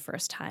color for the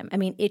first time. I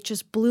mean, it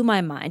just blew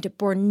my mind. It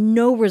bore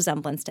no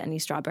resemblance to any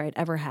strawberry I'd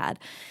ever had.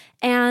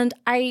 And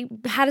I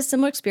had a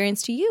similar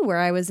experience to you where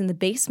I was in the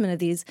basement of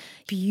these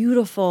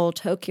beautiful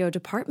Tokyo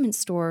department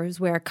stores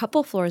where a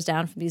couple floors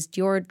down from these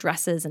Dior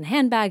dresses and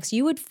handbags,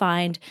 you would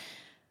find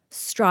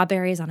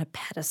strawberries on a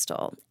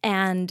pedestal.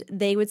 And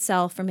they would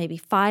sell for maybe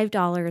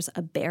 $5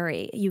 a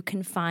berry. You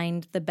can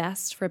find the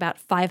best for about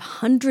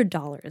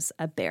 $500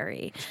 a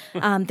berry.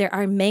 There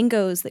are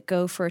mangoes that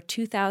go for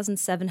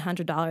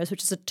 $2,700,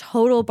 which is a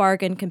total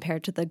bargain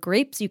compared to the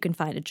grapes you can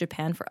find in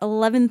Japan for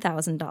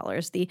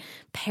 $11,000, the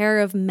pair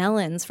of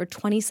melons for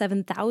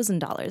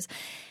 $27,000.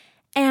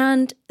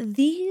 And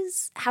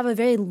these have a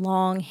very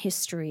long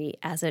history,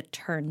 as it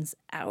turns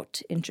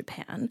out, in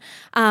Japan.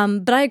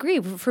 But I agree.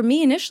 For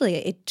me, initially,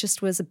 it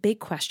just was a big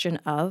question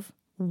of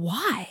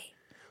why?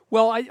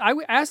 Well, I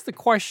asked the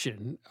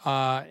question,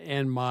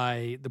 and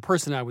the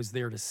person I was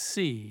there to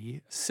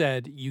see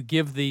said you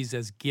give these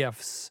as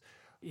gifts.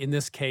 In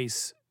this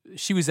case,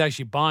 she was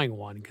actually buying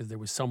one because there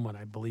was someone,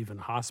 I believe, in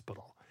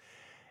hospital.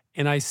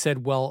 And I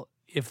said, well,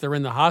 if they're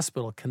in the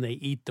hospital, can they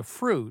eat the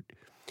fruit?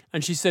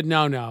 And she said,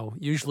 no.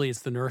 Usually it's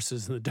the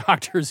nurses and the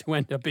doctors who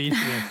end up eating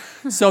it.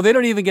 So they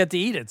don't even get to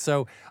eat it.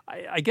 So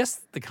I guess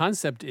the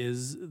concept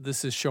is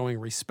this is showing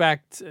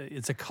respect.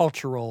 It's a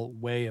cultural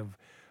way of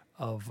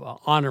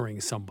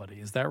honoring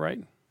somebody. Is that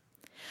right?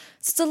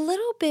 It's a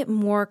little bit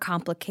more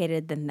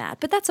complicated than that,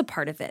 but that's a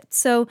part of it.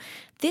 So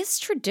this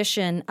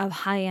tradition of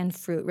high-end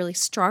fruit really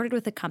started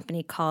with a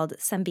company called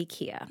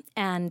Sambikia,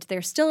 and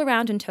they're still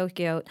around in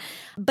Tokyo,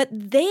 but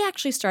they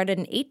actually started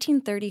in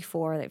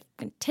 1834. They're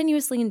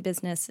continuously in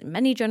business in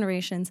many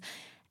generations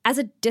as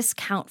a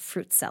discount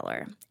fruit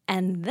seller.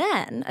 And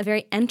then a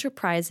very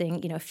enterprising,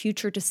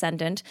 future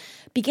descendant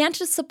began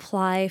to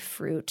supply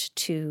fruit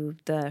to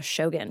the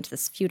shogun, to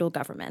this feudal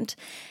government.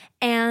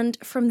 And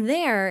from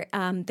there,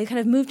 they kind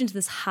of moved into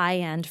this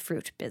high-end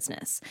fruit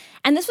business.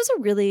 And this was a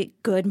really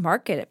good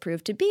market it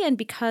proved to be in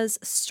because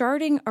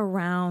starting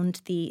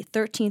around the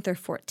 13th or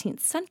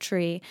 14th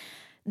century,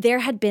 there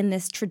had been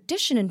this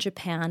tradition in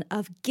Japan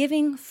of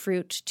giving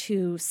fruit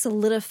to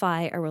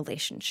solidify a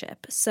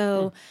relationship.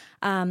 So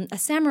a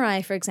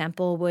samurai, for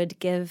example, would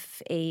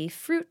give a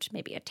fruit,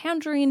 maybe a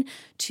tangerine,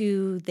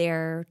 to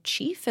their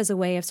chief as a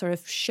way of sort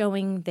of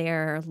showing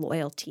their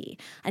loyalty.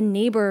 A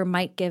neighbor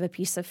might give a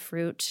piece of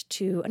fruit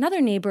to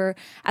another neighbor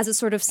as a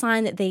sort of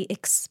sign that they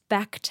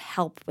expect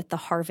help with the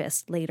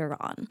harvest later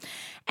on.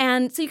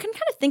 And so you can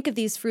kind of think of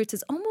these fruits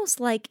as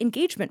almost like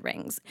engagement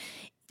rings.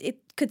 It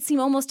could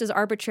seem almost as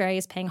arbitrary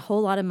as paying a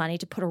whole lot of money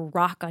to put a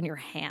rock on your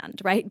hand,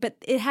 right? But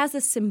it has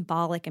a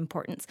symbolic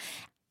importance.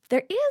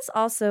 There is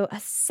also a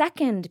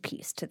second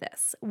piece to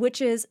this, which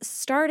is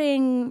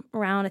starting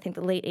around, I think,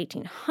 the late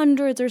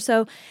 1800s or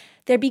so,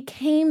 there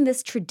became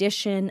this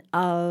tradition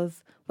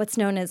of what's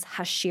known as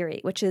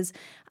hashiri, which is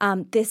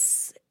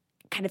this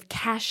kind of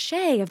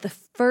cachet of the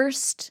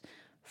first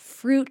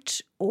fruit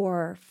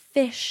or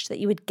fish that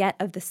you would get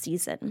of the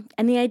season.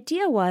 And the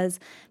idea was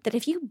that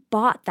if you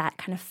bought that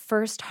kind of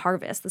first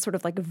harvest, the sort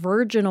of like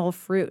virginal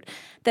fruit,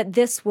 that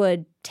this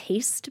would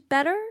taste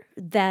better,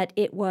 that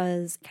it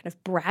was kind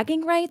of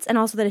bragging rights, and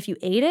also that if you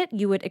ate it,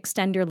 you would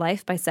extend your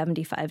life by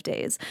 75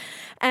 days.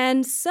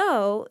 And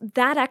so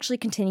that actually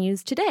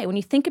continues today. When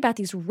you think about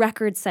these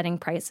record-setting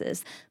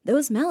prices,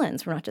 those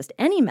melons were not just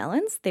any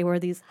melons, they were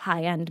these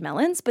high-end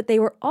melons, but they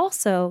were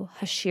also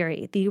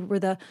hashiri. They were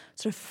the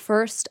sort of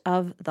first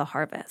of the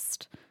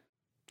harvest.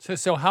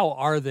 So how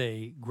are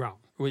they grown?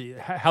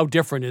 How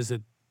different is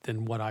it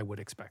than what I would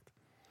expect?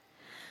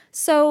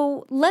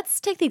 So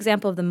let's take the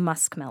example of the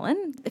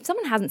muskmelon. If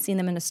someone hasn't seen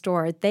them in a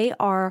store, they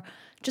are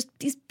just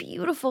these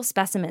beautiful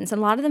specimens. And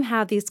a lot of them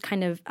have these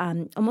kind of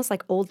almost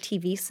like old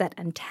TV set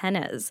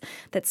antennas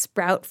that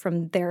sprout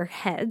from their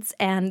heads.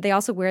 And they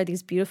also wear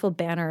these beautiful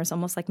banners,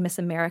 almost like Miss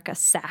America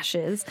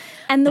sashes.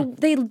 And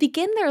they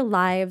begin their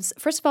lives,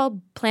 first of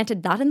all,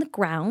 planted not in the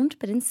ground,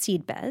 but in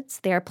seed beds.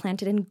 They are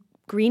planted in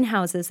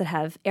greenhouses that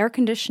have air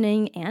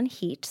conditioning and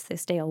heat. They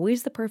stay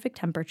always the perfect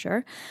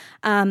temperature.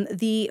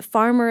 The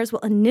farmers will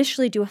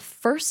initially do a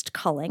first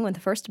culling when the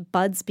first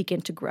buds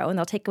begin to grow, and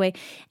they'll take away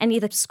any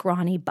of the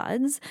scrawny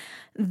buds.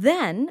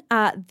 Then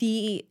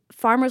the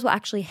farmers will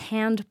actually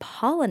hand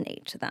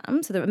pollinate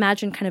them. So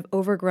imagine kind of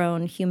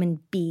overgrown human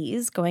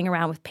bees going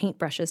around with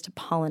paintbrushes to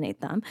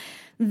pollinate them.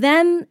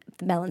 Then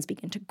the melons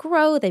begin to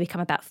grow. They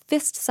become about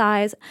fist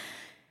size.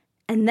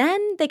 And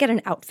then they get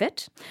an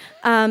outfit.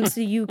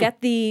 So you get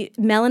the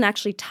melon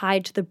actually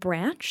tied to the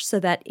branch so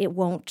that it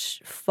won't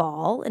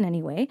fall in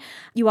any way.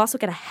 You also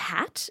get a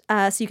hat.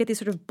 So you get these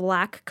sort of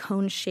black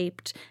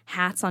cone-shaped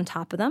hats on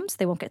top of them so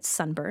they won't get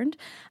sunburned.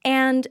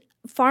 And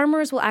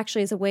farmers will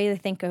actually, as a way they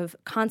think of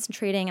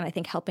concentrating and I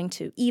think helping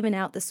to even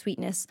out the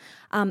sweetness,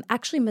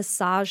 actually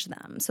massage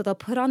them. So they'll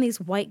put on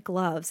these white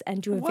gloves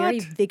and do a very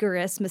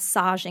vigorous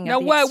massaging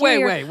of the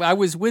exterior. Wait. I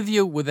was with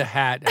you with a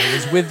hat. I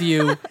was with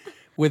you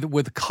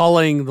with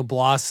culling the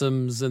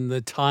blossoms and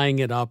the tying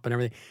it up and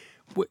everything.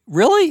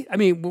 Really? I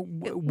mean,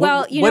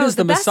 what does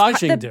the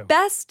massaging do? The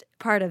best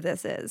part of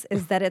this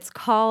is that it's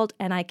called,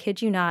 and I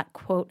kid you not,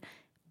 quote,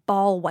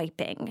 ball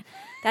wiping.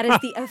 That is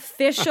the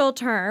official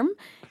term.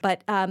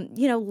 But,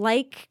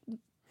 like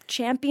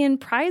champion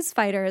prize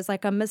fighters,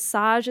 like a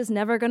massage is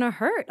never going to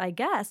hurt, I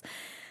guess.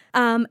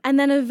 And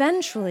then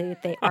eventually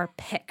they are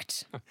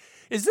picked.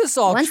 Is this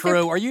all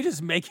true? Are you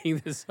just making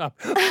this up?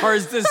 Or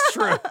is this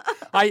true?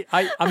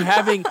 I'm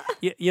having,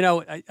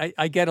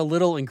 I get a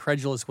little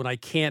incredulous when I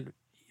can't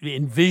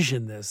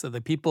envision this.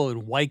 The people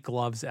in white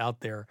gloves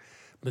out there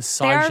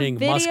massaging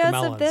muskmelons. There are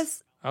videos of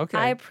this. Okay.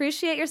 I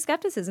appreciate your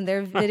skepticism.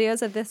 There are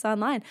videos of this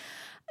online.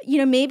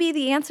 Maybe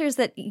the answer is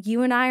that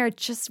you and I are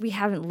we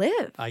haven't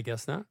lived. I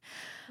guess not.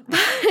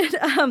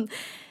 But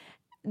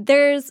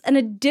there's an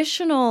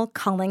additional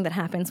culling that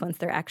happens once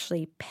they're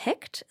actually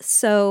picked.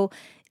 So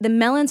the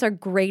melons are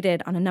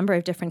graded on a number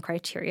of different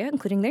criteria,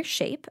 including their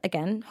shape.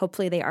 Again,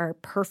 hopefully they are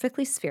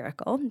perfectly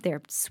spherical.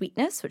 Their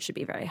sweetness, which should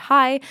be very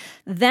high.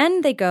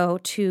 Then they go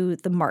to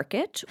the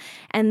market,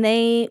 and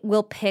they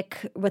will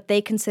pick what they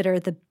consider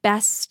the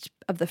best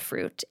of the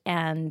fruit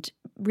and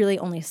really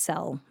only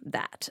sell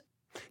that.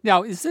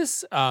 Now, is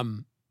this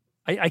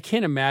I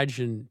can't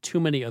imagine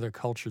too many other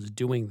cultures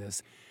doing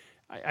this.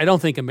 I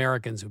don't think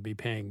Americans would be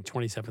paying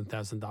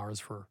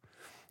 $27,000 for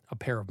a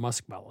pair of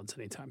muskmelons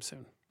anytime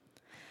soon.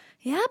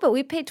 Yeah, but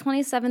we paid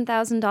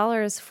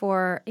 $27,000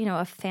 for,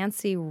 a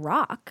fancy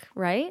rock,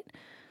 right?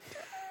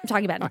 I'm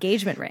talking about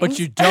engagement rings. But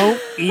you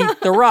don't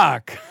eat the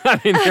rock. I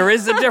mean, there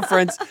is a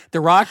difference. The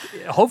rock,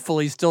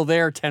 hopefully, is still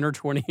there 10 or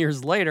 20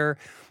 years later,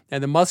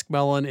 and the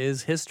muskmelon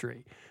is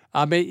history.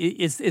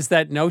 It's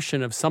that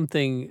notion of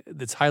something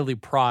that's highly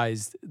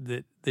prized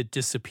that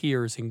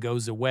disappears and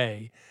goes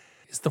away.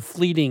 It's the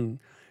fleeting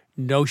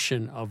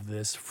notion of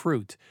this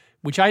fruit,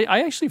 which I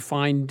actually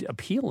find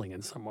appealing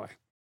in some way.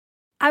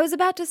 I was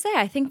about to say,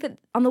 I think that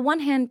on the one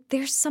hand,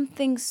 there's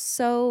something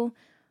so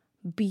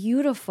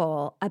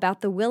beautiful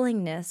about the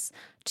willingness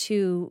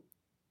to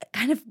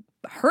kind of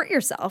hurt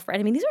yourself, right?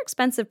 I mean, these are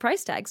expensive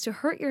price tags, to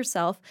hurt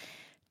yourself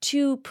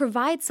to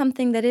provide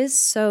something that is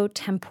so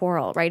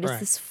temporal, right? It's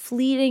this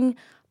fleeting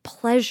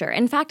pleasure.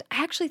 In fact,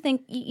 I actually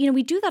think,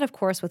 we do that, of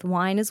course, with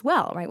wine as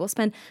well, right? We'll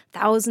spend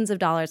thousands of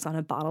dollars on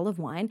a bottle of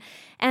wine,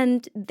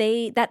 and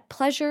that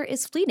pleasure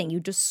is fleeting.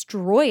 You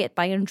destroy it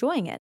by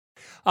enjoying it.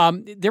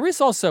 There is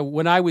also,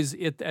 when I was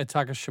at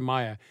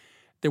Takashimaya,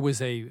 there was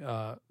they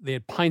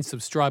had pints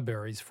of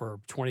strawberries for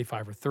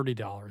 $25 or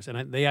 $30,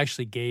 and they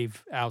actually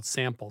gave out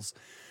samples.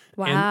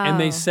 Wow. And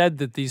they said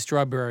that these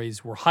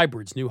strawberries were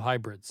hybrids, new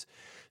hybrids.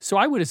 So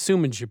I would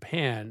assume in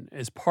Japan,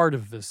 as part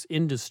of this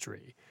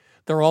industry,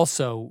 they're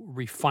also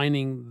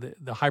refining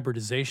the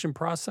hybridization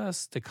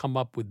process to come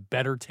up with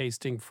better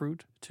tasting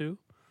fruit too.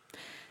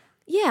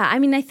 Yeah, I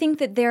mean, I think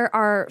that there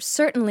are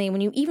certainly,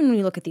 when you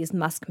look at these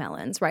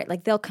muskmelons, right,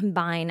 like they'll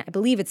combine, I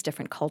believe it's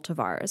different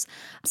cultivars,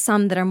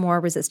 some that are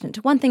more resistant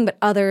to one thing, but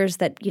others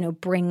that,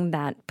 bring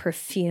that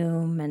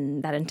perfume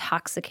and that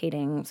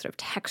intoxicating sort of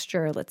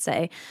texture, let's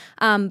say.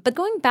 But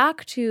going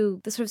back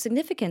to the sort of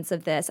significance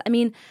of this, I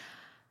mean,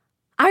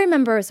 I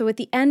remember, so at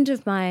the end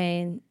of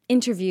my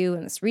interview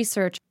and this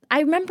research, I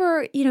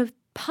remember,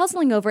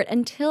 puzzling over it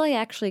until I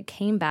actually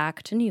came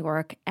back to New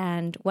York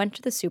and went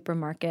to the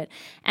supermarket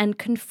and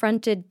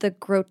confronted the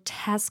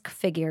grotesque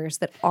figures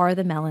that are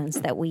the melons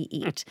that we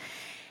eat.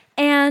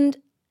 And,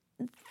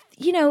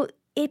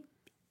 it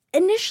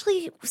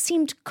initially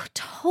seemed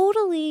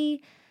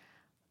totally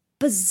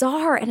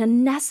bizarre and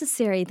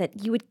unnecessary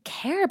that you would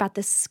care about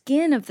the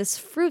skin of this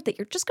fruit that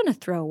you're just going to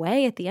throw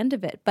away at the end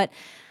of it. But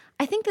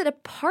I think that a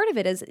part of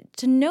it is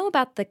to know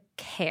about the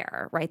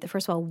care, right, that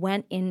first of all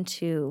went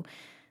into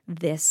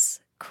this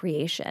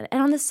creation.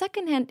 And on the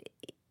second hand,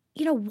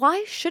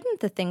 why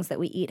shouldn't the things that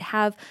we eat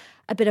have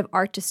a bit of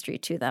artistry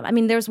to them? I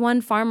mean, there's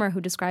one farmer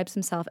who describes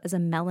himself as a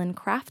melon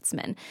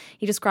craftsman.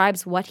 He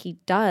describes what he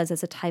does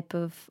as a type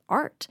of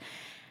art.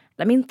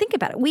 I mean, think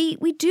about it.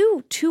 We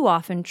do too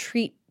often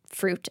treat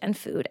fruit and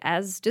food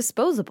as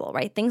disposable,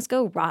 right? Things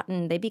go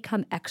rotten, they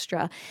become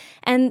extra.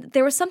 And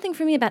there was something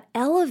for me about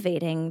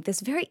elevating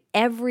this very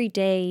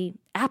everyday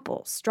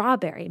apple,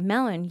 strawberry,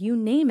 melon, you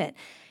name it,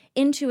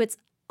 into its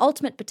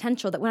ultimate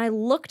potential, that when I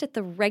looked at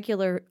the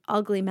regular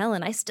ugly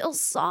melon, I still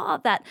saw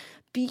that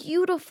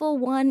beautiful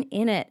one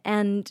in it.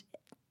 And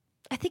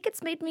I think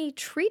it's made me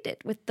treat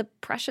it with the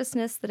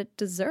preciousness that it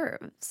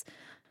deserves.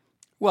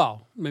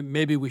 Well,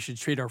 maybe we should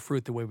treat our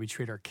fruit the way we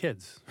treat our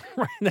kids.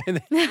 Right?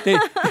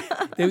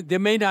 They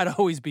may not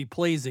always be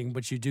pleasing,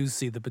 but you do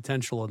see the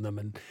potential in them,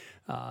 and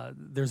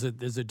there's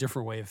a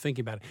different way of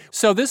thinking about it.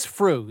 So this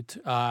fruit,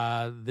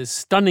 this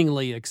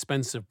stunningly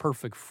expensive,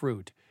 perfect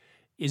fruit,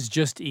 is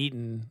just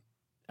eaten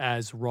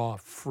as raw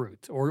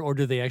fruit, or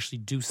do they actually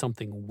do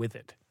something with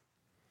it?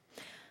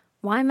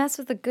 Why mess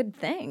with a good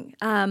thing?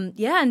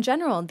 In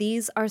general,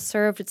 these are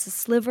served. It's a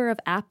sliver of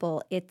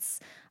apple. It's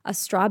a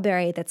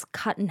strawberry that's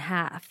cut in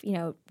half.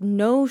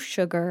 No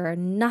sugar,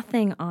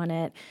 nothing on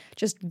it.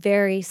 Just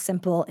very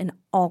simple in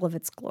all of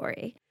its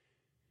glory.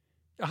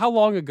 How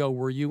long ago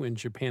were you in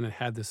Japan and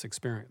had this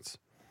experience?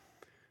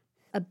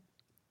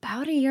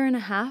 About a year and a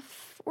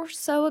half or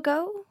so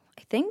ago,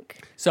 I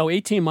think. So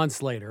 18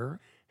 months later,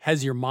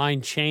 has your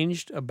mind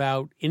changed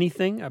about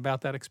anything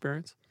about that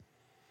experience?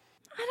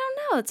 I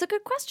don't know. It's a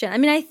good question. I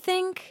mean, I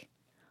think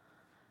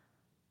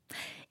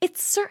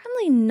it's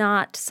certainly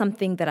not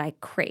something that I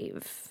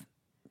crave.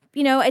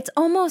 It's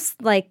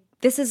almost like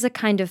this is a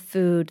kind of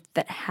food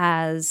that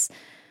has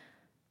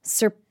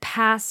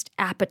surpassed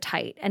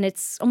appetite, and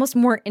it's almost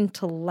more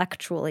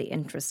intellectually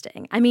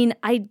interesting. I mean,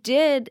 I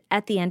did,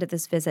 at the end of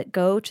this visit,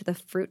 go to the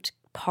fruit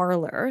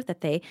parlor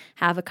that they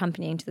have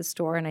accompanying to the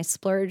store, and I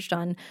splurged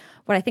on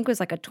what I think was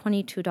like a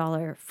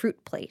 $22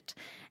 fruit plate.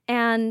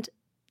 And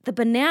the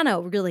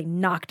banana really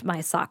knocked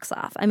my socks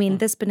off. I mean,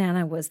 this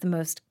banana was the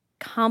most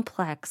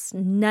complex,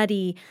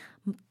 nutty,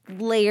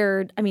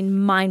 layered,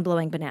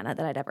 mind-blowing banana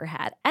that I'd ever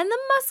had. And the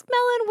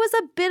muskmelon was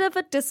a bit of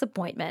a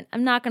disappointment.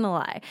 I'm not going to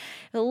lie.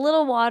 A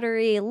little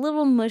watery, a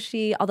little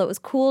mushy, although it was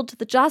cooled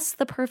to just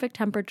the perfect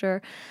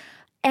temperature.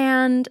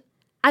 And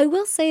I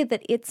will say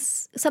that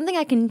it's something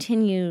I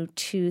continue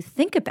to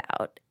think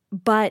about,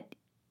 but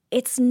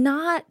it's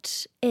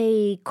not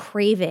a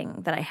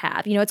craving that I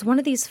have. It's one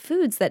of these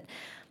foods that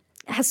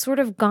has sort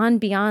of gone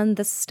beyond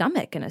the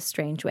stomach in a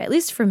strange way, at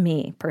least for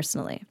me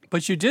personally.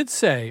 But you did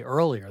say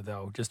earlier,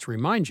 though, just to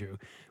remind you,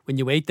 when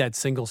you ate that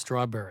single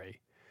strawberry,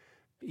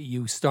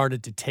 you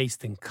started to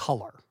taste in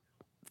color.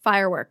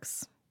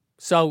 Fireworks.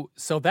 So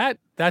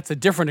that's a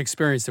different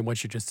experience than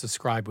what you just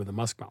described with the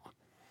muskmelon.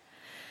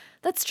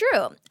 That's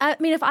true. I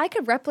mean, if I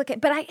could replicate,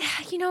 but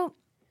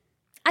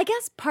I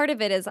guess part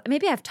of it is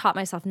maybe I've taught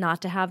myself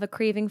not to have a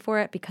craving for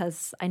it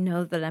because I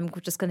know that I'm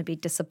just going to be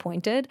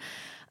disappointed.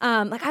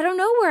 I don't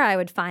know where I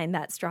would find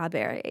that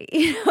strawberry.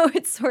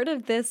 It's sort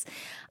of this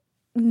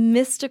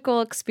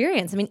mystical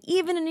experience. I mean,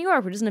 even in New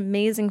York, which is an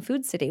amazing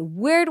food city,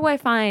 where do I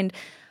find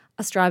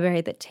a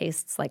strawberry that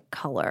tastes like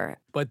color?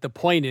 But the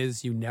point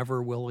is, you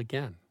never will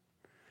again.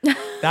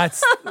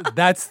 That's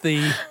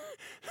the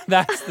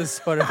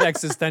sort of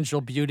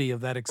existential beauty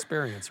of that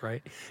experience,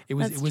 right? It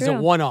was a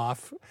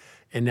one-off.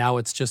 And now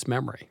it's just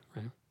memory,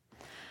 right?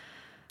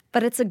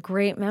 But it's a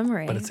great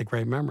memory.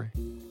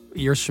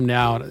 Years from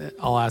now,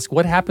 I'll ask,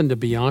 what happened to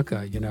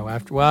Bianca?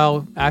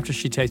 After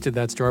she tasted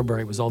that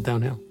strawberry, it was all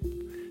downhill.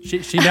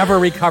 She never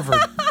recovered.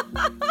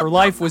 Her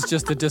life was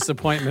just a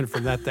disappointment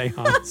from that day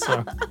on.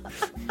 So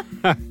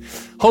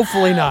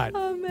hopefully not.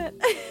 Oh, man.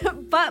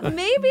 But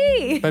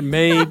maybe. But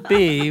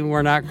maybe.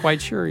 We're not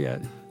quite sure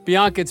yet.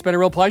 Bianca, it's been a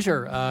real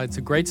pleasure. It's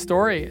a great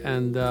story,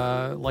 and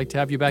I'd like to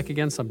have you back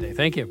again someday.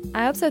 Thank you.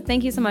 I hope so.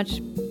 Thank you so much.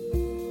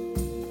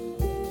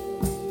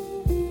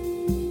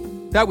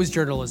 That was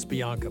journalist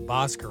Bianca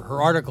Bosker.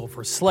 Her article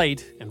for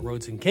Slate and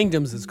Roads and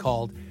Kingdoms is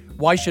called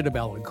Why Should a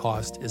Melon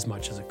Cost as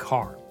Much as a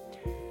Car?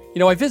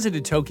 I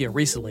visited Tokyo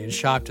recently and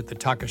shopped at the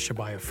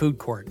Takashibaya food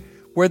court,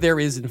 where there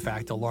is, in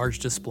fact, a large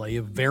display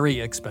of very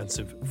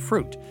expensive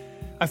fruit.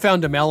 I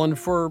found a melon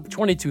for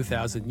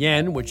 22,000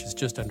 yen, which is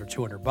just under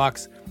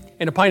 $200,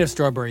 and a pint of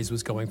strawberries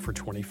was going for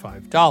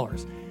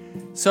 $25.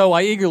 So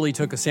I eagerly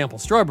took a sample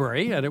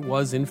strawberry, and it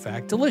was, in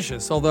fact,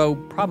 delicious, although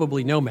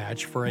probably no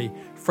match for a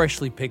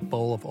freshly picked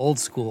bowl of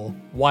old-school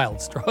wild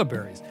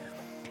strawberries.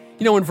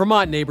 In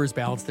Vermont, neighbors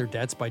balance their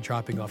debts by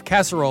dropping off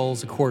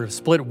casseroles, a quart of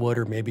split wood,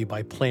 or maybe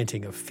by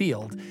planting a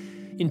field.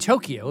 In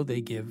Tokyo,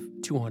 they give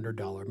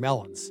 $200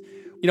 melons.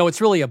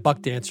 It's really a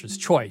buck dancer's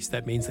choice.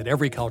 That means that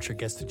every culture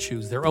gets to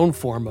choose their own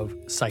form of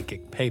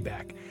psychic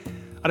payback.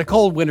 On a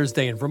cold winter's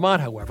day in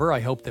Vermont, however,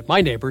 I hope that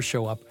my neighbors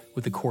show up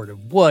with a quart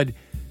of wood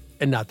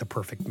and not the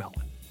perfect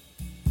melon.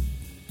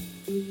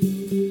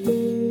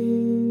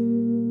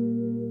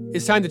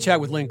 It's time to chat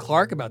with Lynn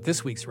Clark about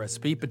this week's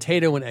recipe,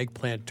 potato and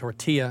eggplant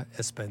tortilla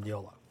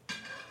española.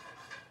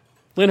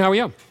 Lynn, how are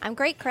you? I'm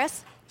great,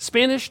 Chris.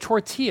 Spanish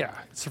tortilla.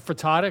 It's a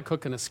frittata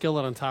cooked in a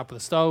skillet on top of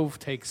the stove.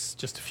 Takes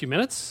just a few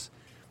minutes.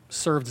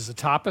 Served as a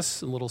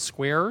tapas in little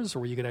squares,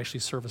 or you could actually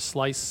serve a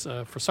slice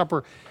for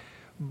supper.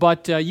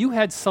 But you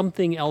had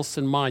something else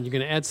in mind. You're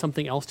going to add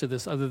something else to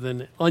this other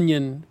than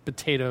onion,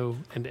 potato,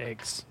 and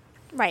eggs.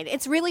 Right.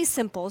 It's really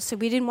simple, so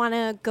we didn't want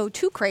to go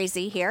too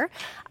crazy here.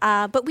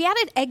 But we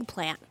added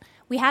eggplant.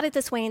 We had it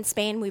this way in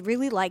Spain. We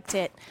really liked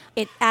it.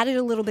 It added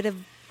a little bit of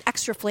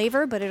extra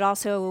flavor, but it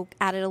also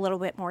added a little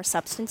bit more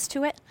substance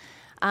to it.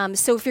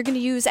 So if you're going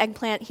to use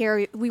eggplant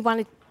here, we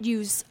want to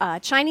use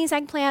Chinese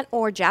eggplant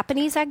or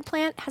Japanese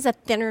eggplant. It has a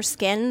thinner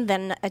skin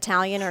than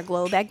Italian or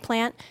globe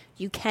eggplant.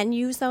 You can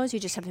use those. You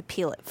just have to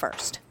peel it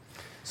first.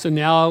 So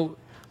now,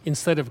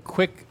 instead of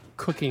quick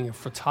cooking a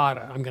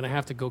frittata, I'm going to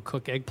have to go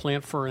cook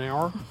eggplant for an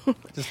hour?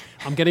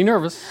 I'm getting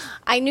nervous.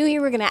 I knew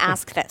you were going to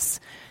ask this.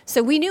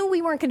 So we knew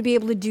we weren't going to be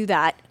able to do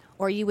that,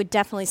 or you would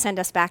definitely send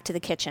us back to the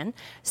kitchen.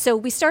 So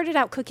we started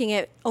out cooking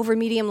it over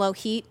medium-low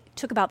heat.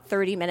 Took about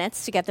 30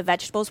 minutes to get the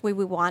vegetables we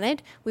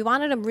wanted. We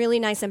wanted them really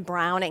nice and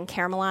brown and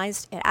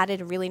caramelized. It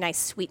added a really nice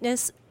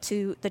sweetness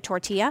to the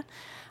tortilla.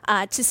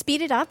 To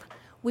speed it up,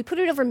 we put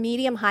it over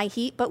medium-high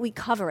heat, but we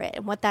cover it.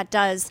 And what that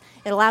does,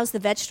 it allows the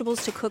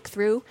vegetables to cook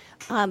through,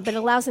 but it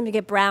allows them to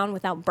get brown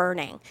without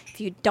burning. If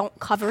you don't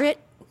cover it,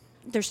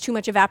 there's too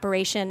much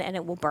evaporation and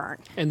it will burn.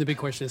 And the big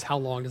question is, how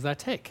long does that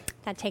take?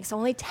 That takes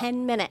only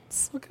 10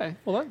 minutes. Okay,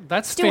 well,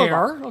 that's Doable.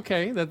 fair.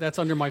 Okay, that's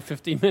under my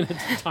 15-minute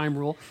time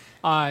rule.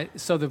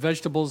 So the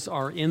vegetables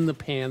are in the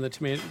pan,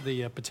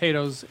 the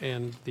potatoes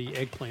and the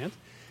eggplant.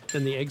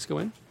 Then the eggs go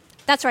in?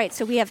 That's right.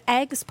 So we have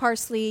eggs,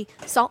 parsley,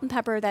 salt, and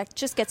pepper that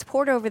just gets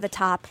poured over the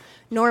top.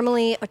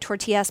 Normally, a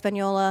tortilla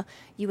española,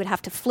 you would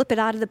have to flip it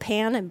out of the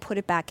pan and put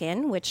it back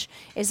in, which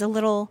is a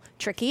little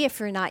tricky if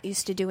you're not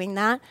used to doing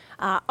that.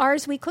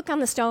 Ours, we cook on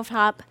the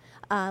stovetop,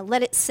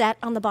 let it set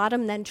on the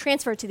bottom, then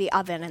transfer it to the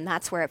oven, and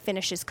that's where it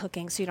finishes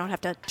cooking, so you don't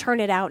have to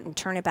turn it out and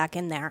turn it back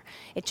in there.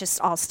 It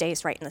just all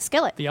stays right in the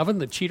skillet. The oven,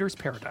 the cheater's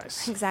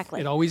paradise. Exactly.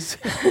 It always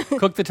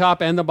cook the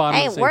top and the bottom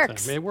Hey, at the same it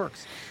works. time. It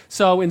works.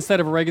 So instead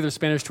of a regular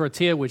Spanish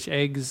tortilla, which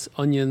eggs,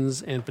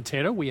 onions, and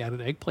potato, we added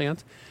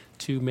eggplant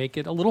to make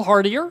it a little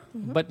heartier,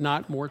 but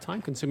not more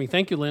time-consuming.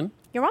 Thank you, Lynn.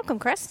 You're welcome,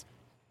 Chris.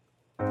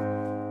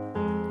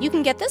 You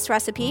can get this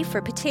recipe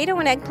for potato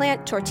and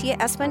eggplant tortilla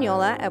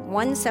española at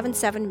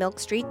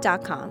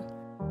 177milkstreet.com.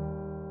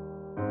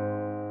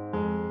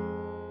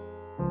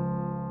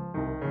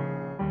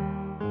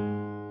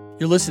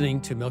 You're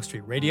listening to Milk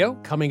Street Radio.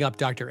 Coming up,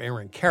 Dr.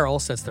 Aaron Carroll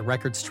sets the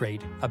record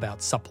straight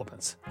about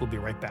supplements. We'll be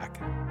right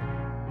back.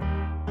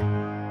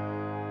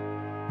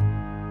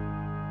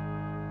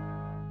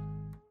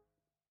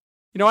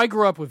 You know, I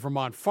grew up with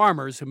Vermont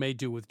farmers who made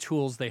do with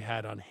tools they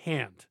had on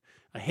hand.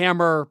 A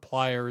hammer,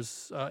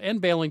 pliers,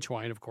 and baling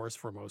twine, of course,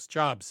 for most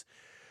jobs.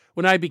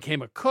 When I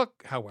became a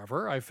cook,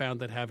 however, I found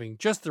that having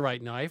just the right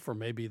knife or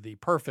maybe the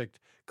perfect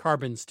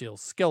carbon steel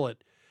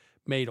skillet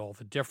made all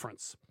the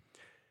difference.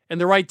 And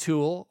the right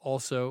tool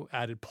also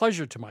added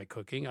pleasure to my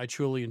cooking. I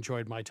truly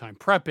enjoyed my time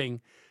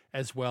prepping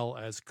as well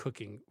as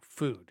cooking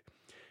food.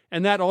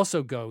 And that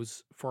also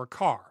goes for a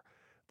car.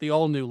 The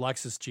all-new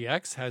Lexus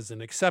GX has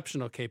an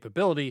exceptional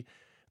capability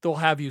that will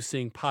have you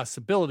seeing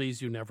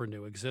possibilities you never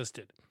knew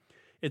existed.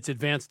 Its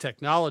advanced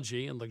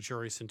technology and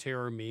luxurious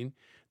interior mean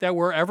that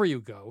wherever you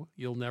go,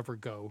 you'll never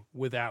go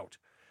without.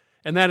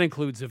 And that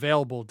includes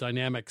available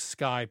dynamic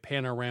sky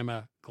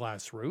panorama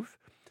glass roof,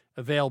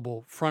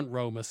 available front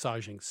row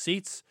massaging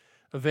seats,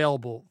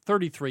 available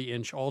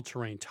 33-inch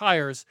all-terrain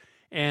tires,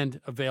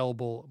 and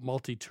available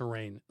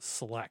multi-terrain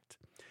select.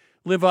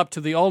 Live up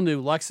to the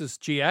all-new Lexus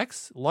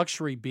GX,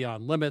 luxury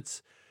beyond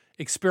limits.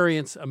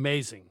 Experience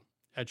amazing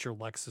at your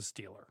Lexus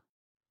dealer.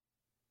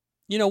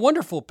 You know,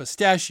 wonderful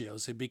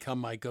pistachios have become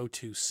my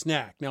go-to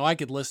snack. Now, I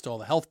could list all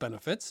the health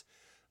benefits.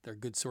 They're a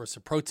good source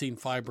of protein,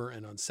 fiber,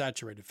 and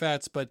unsaturated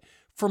fats, but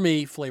for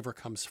me, flavor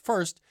comes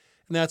first,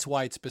 and that's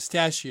why it's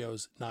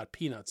pistachios, not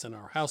peanuts, in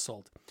our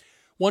household.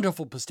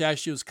 Wonderful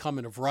pistachios come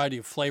in a variety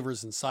of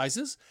flavors and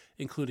sizes,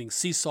 including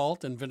sea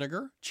salt and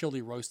vinegar,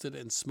 chili roasted,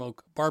 and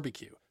smoke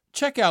barbecue.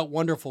 Check out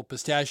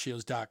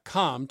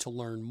wonderfulpistachios.com to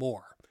learn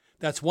more.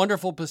 That's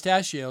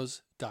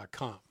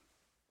wonderfulpistachios.com.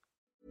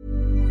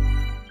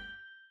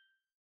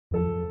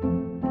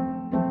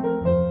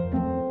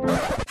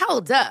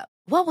 Hold up.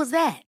 What was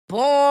that?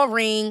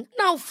 Boring.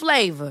 No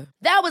flavor.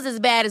 That was as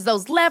bad as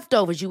those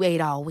leftovers you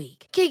ate all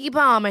week. Keke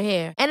Palmer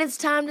here, and it's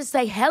time to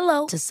say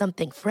hello to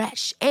something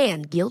fresh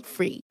and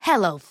guilt-free.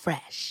 Hello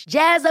Fresh.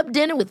 Jazz up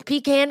dinner with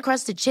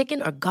pecan-crusted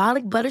chicken or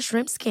garlic butter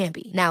shrimp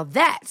scampi. Now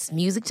that's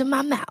music to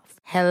my mouth.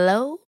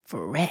 Hello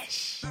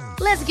Fresh.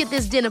 Let's get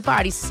this dinner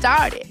party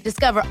started.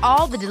 Discover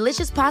all the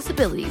delicious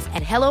possibilities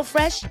at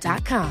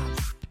HelloFresh.com.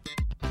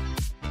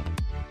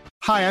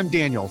 Hi, I'm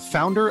Daniel,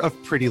 founder of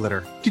Pretty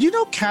Litter. Did you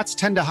know cats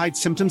tend to hide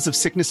symptoms of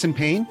sickness and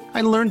pain?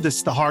 I learned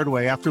this the hard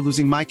way after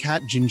losing my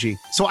cat, Gingy.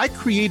 So I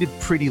created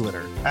Pretty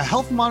Litter, a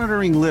health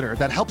monitoring litter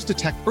that helps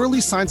detect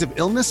early signs of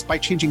illness by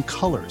changing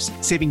colors,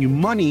 saving you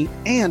money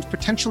and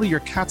potentially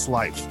your cat's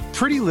life.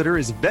 Pretty Litter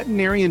is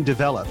veterinarian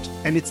developed,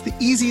 and it's the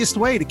easiest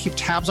way to keep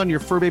tabs on your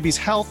fur baby's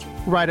health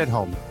right at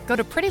home. Go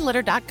to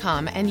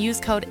prettylitter.com and use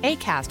code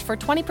ACAST for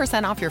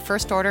 20% off your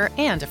first order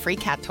and a free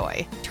cat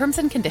toy. Terms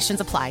and conditions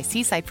apply.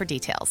 See site for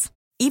details.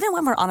 Even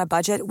when we're on a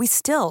budget, we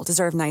still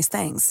deserve nice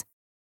things.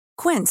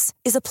 Quince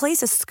is a place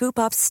to scoop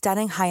up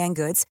stunning high-end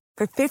goods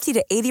for 50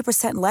 to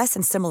 80% less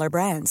than similar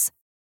brands.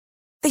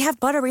 They have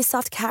buttery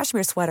soft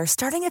cashmere sweaters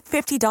starting at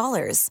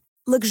 $50,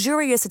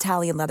 luxurious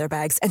Italian leather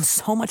bags, and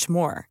so much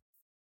more.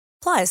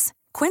 Plus,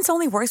 Quince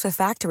only works with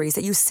factories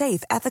that use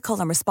safe, ethical,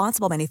 and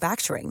responsible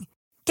manufacturing.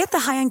 Get the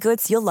high-end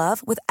goods you'll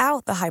love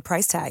without the high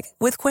price tag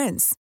with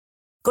Quince.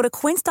 Go to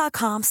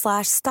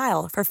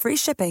quince.com/style for free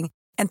shipping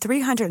and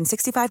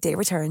 365-day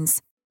returns.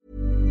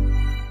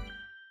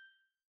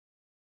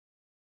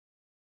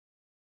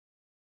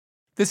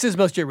 This is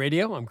Milk Street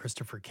Radio. I'm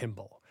Christopher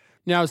Kimball.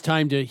 Now it's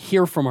time to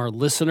hear from our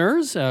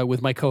listeners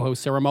with my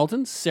co-host Sarah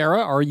Moulton.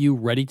 Sarah, are you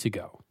ready to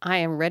go? I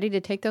am ready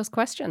to take those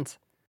questions.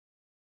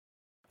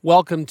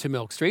 Welcome to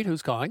Milk Street.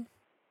 Who's calling?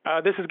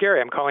 This is Gary.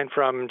 I'm calling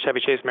from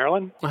Chevy Chase,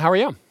 Maryland. How are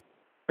you?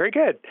 Very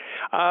good.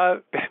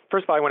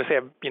 First of all, I want to say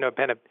I've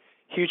been a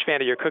huge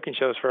fan of your cooking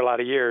shows for a lot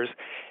of years,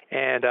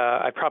 and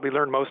I probably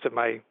learned most of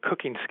my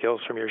cooking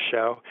skills from your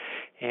show.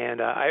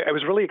 And I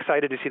was really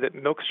excited to see that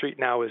Milk Street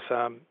now is,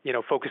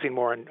 focusing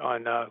more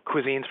on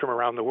cuisines from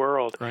around the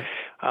world, right.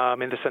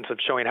 In the sense of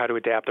showing how to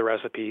adapt the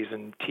recipes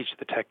and teach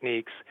the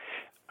techniques.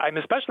 I'm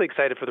especially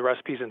excited for the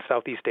recipes in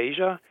Southeast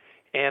Asia.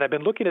 And I've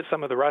been looking at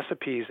some of the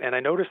recipes, and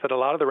I noticed that a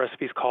lot of the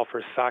recipes call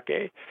for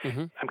sake.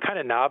 Mm-hmm. I'm kind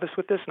of novice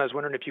with this, and I was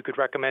wondering if you could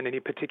recommend any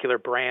particular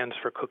brands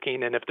for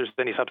cooking and if there's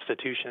any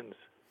substitutions.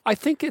 I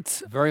think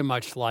it's very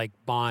much like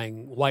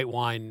buying white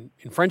wine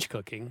in French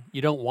cooking.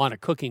 You don't want a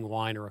cooking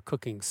wine or a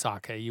cooking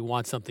sake. You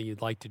want something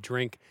you'd like to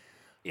drink.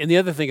 And the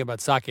other thing about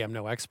sake, I'm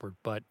no expert,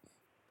 but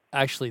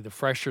actually the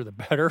fresher the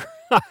better.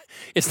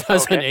 It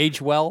doesn't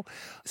age well.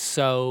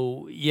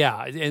 So,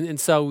 yeah, and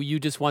so you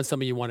just want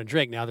something you want to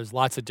drink. Now, there's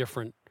lots of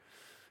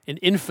an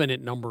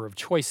infinite number of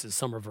choices.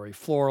 Some are very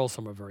floral,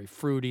 some are very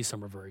fruity,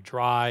 some are very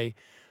dry.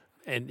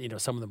 And,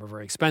 some of them are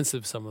very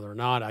expensive, some of them are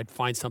not. I'd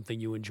find something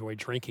you enjoy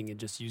drinking and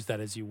just use that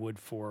as you would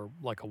for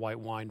like a white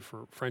wine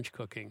for French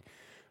cooking.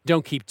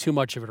 Don't keep too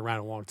much of it around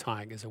a long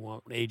time because it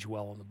won't age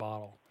well in the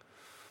bottle.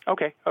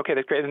 Okay,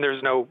 that's great. And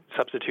there's no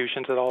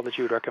substitutions at all that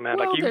you would recommend?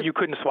 Well, like you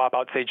couldn't swap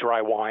out, say,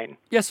 dry wine?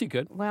 Yes, you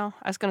could. Well,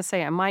 I was going to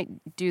say I might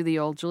do the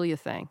old Julia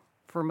thing.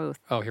 Vermouth.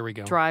 Oh, here we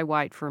go. Dry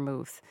white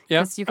vermouth. Yeah.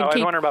 I was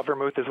wondering about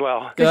vermouth as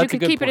well. Because you can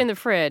keep it in the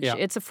fridge. Yeah.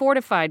 It's a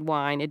fortified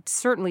wine. It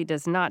certainly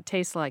does not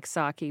taste like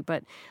sake,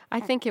 but I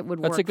think it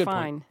would That's a work good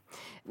fine.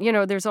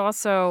 Point. There's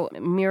also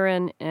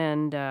mirin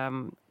and,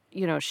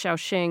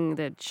 Shaoxing,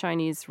 the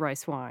Chinese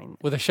rice wine.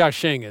 Well, the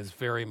Shaoxing is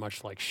very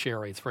much like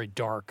sherry. It's very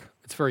dark.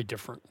 It's very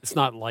different. It's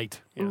not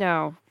light. Yeah.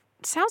 No.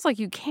 It sounds like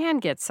you can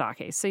get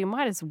sake, so you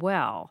might as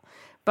well.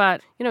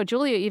 But,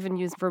 Julia even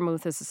used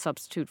vermouth as a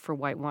substitute for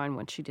white wine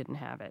when she didn't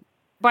have it.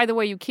 By the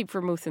way, you keep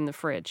vermouth in the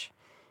fridge.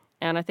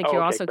 And I think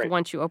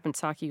once you open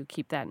sake, you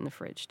keep that in the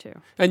fridge, too.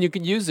 And you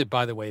can use it,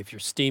 by the way, if you're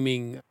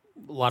steaming.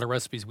 A lot of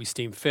recipes, we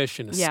steam fish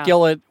in a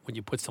skillet. When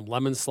you put some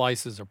lemon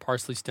slices or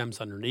parsley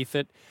stems underneath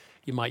it,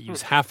 you might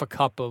use half a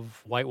cup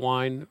of white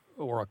wine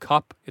or a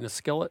cup in a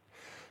skillet.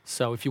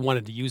 So if you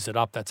wanted to use it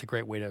up, that's a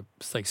great way to,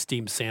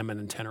 steam salmon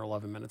in 10 or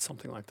 11 minutes,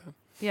 something like that.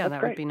 Yeah,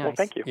 that would be nice. Well,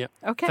 thank you. Yeah.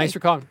 Okay. Thanks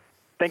for calling.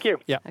 Thank you.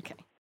 Yeah. Okay.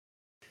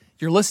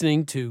 You're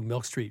listening to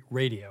Milk Street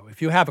Radio.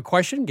 If you have a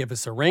question, give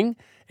us a ring,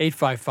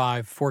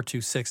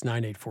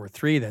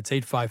 855-426-9843. That's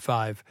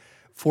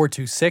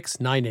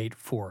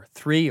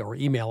 855-426-9843, or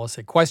email us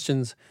at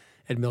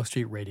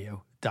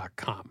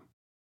questions@milkstreetradio.com.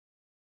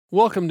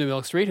 Welcome to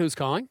Milk Street. Who's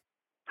calling?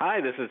 Hi,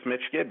 this is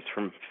Mitch Gibbs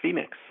from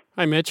Phoenix.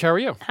 Hi, Mitch. How are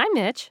you? Hi,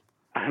 Mitch.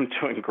 I'm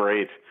doing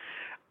great.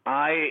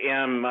 I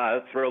am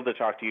thrilled to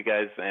talk to you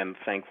guys and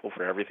thankful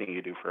for everything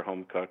you do for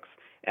home cooks.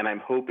 And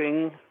I'm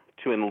hoping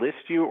to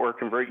enlist you or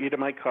convert you to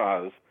my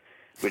cause,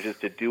 which is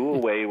to do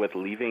away with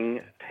leaving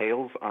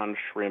tails on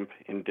shrimp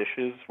in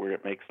dishes where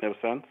it makes no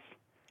sense.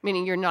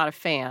 Meaning you're not a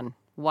fan.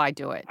 Why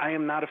do it? I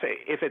am not a fan.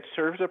 If it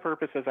serves a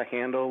purpose as a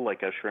handle,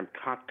 like a shrimp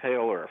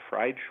cocktail or a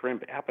fried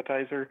shrimp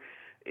appetizer,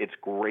 it's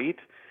great.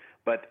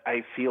 But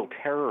I feel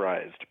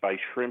terrorized by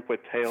shrimp with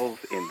tails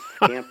in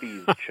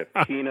scampis,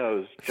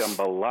 ciopinos,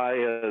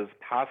 jambalayas,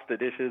 pasta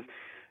dishes,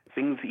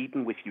 things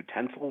eaten with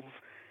utensils.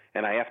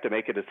 And I have to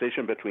make a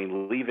decision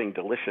between leaving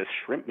delicious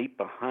shrimp meat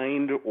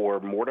behind or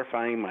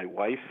mortifying my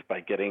wife by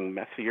getting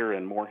messier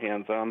and more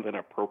hands-on than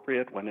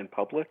appropriate when in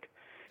public.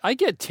 I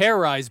get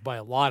terrorized by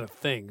a lot of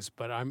things,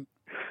 but I'm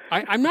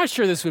not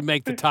sure this would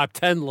make the top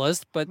 10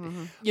 list. But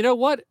you know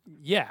what?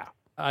 Yeah,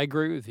 I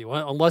agree with you.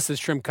 Unless it's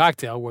shrimp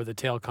cocktail where the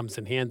tail comes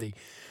in handy,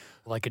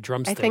 like a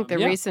drumstick. I think the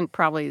reason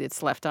probably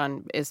it's left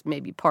on is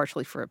maybe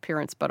partially for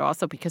appearance, but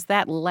also because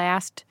that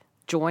last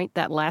joint,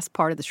 that last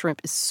part of the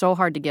shrimp, is so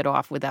hard to get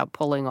off without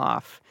pulling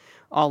off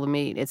all the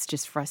meat. It's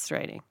just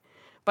frustrating.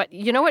 But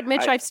you know what,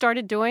 Mitch, I've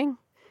started doing?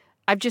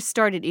 I've just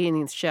started eating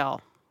the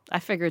shell. I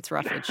figure it's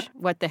roughage.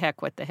 What the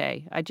heck, what the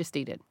hey. I just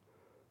eat it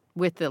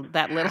with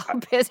that little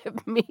bit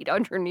of meat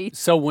underneath.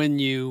 So when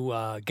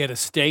you get a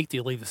steak, do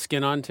you leave the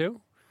skin on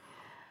too?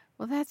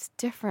 Well, that's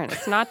different.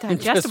 It's not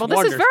digestible.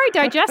 This is very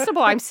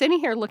digestible. I'm sitting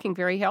here looking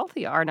very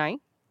healthy, aren't I?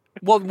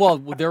 Well,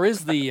 there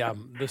is the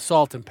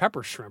salt and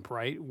pepper shrimp,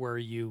 right, where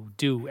you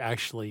do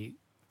actually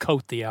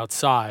coat the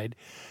outside,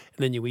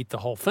 and then you eat the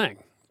whole thing.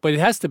 But it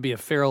has to be a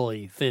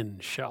fairly thin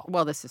shell.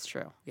 Well, this is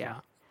true. Yeah.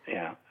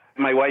 Yeah.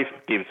 My wife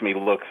gives me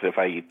looks if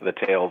I eat the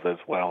tails as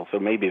well, so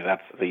maybe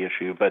that's the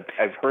issue. But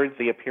I've heard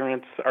the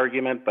appearance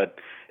argument, but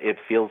it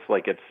feels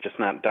like it's just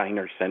not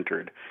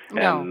diner-centered.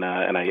 No.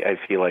 And I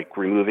feel like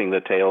removing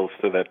the tails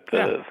so that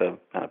the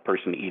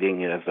person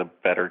eating it has a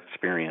better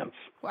experience.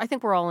 Well, I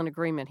think we're all in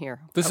agreement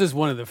here. This is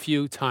one of the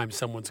few times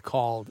someone's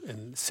called,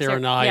 and Sarah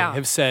and I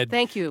have said...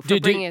 Thank you for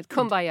bringing it.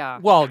 Kumbaya.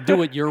 Well,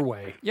 do it your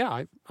way.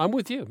 Yeah, I'm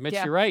with you. Mitch,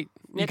 you're right.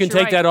 Mitch, you can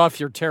take that off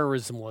your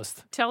terrorism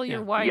list. Tell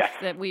your wife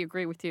that we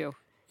agree with you.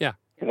 Yeah.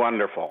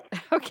 Wonderful.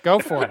 Okay. Go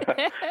for it.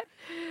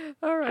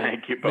 All right.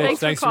 Thank you both.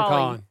 Thanks for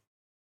calling.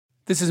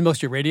 This is Milk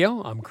Street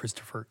Radio. I'm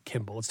Christopher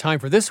Kimball. It's time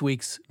for this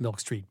week's Milk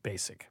Street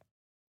Basic.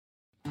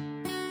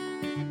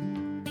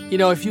 You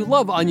know, if you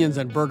love onions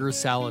on burgers,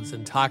 salads,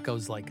 and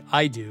tacos like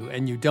I do,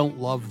 and you don't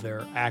love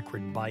their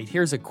acrid bite,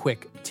 here's a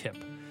quick tip.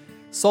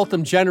 Salt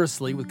them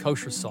generously with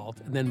kosher salt,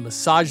 and then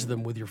massage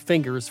them with your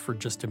fingers for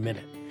just a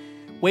minute.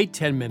 Wait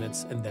 10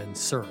 minutes, and then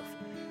serve.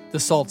 The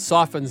salt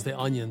softens the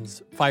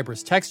onion's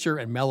fibrous texture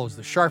and mellows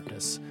the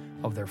sharpness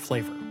of their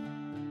flavor.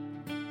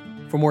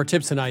 For more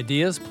tips and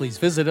ideas, please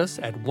visit us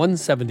at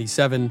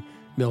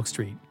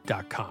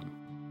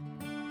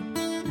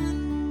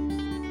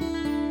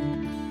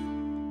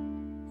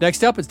 177milkstreet.com.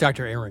 Next up is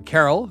Dr. Aaron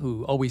Carroll,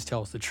 who always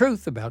tells the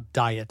truth about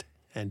diet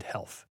and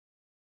health.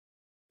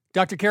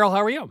 Dr. Carroll,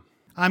 how are you?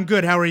 I'm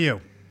good. How are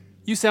you?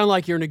 You sound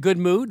like you're in a good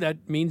mood.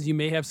 That means you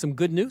may have some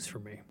good news for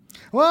me.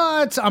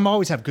 Well, I'm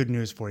always have good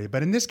news for you,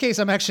 but in this case,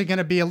 I'm actually going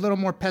to be a little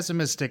more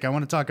pessimistic. I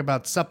want to talk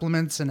about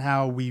supplements and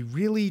how we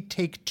really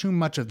take too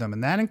much of them,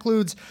 and that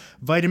includes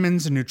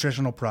vitamins and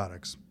nutritional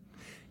products.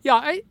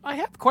 Yeah, I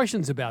have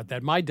questions about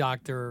that. My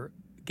doctor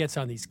gets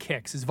on these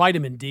kicks. His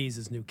vitamin D is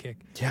his new kick.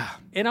 Yeah.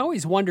 And I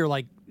always wonder,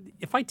 like,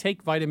 if I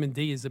take vitamin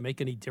D, does it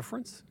make any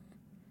difference?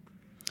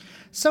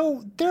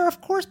 So there are, of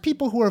course,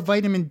 people who are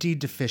vitamin D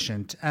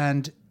deficient,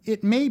 and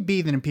it may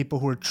be that in people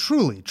who are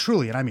truly,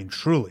 and I mean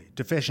truly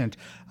deficient,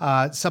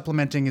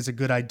 supplementing is a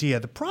good idea.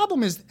 The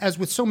problem is, as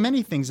with so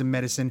many things in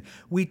medicine,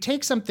 we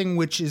take something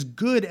which is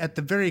good at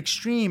the very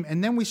extreme,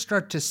 and then we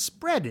start to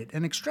spread it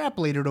and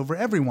extrapolate it over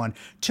everyone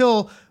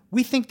till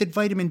we think that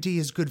vitamin D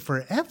is good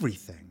for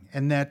everything.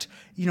 And that,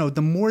 you know,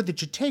 the more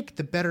that you take,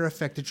 the better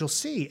effect that you'll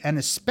see. And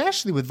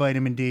especially with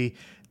vitamin D,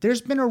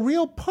 there's been a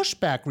real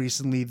pushback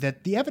recently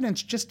that the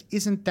evidence just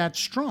isn't that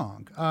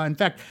strong. In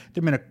fact,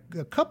 there have been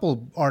a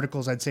couple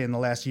articles, I'd say, in the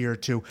last year or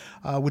two,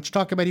 which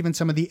talk about even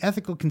some of the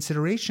ethical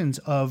considerations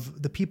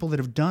of the people that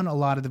have done a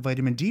lot of the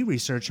vitamin D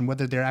research and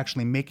whether they're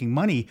actually making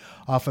money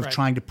off of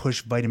trying to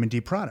push vitamin D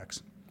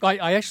products.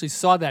 I actually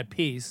saw that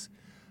piece.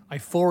 I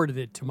forwarded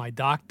it to my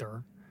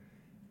doctor,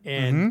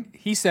 and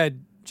he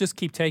said, just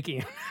keep taking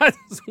it.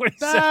 That's what he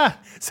said.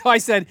 So I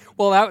said,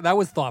 well, that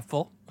was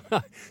thoughtful.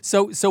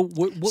 So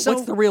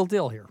what's the real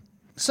deal here?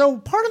 So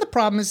part of the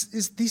problem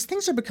is these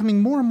things are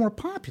becoming more and more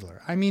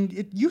popular. I mean,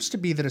 it used to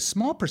be that a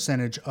small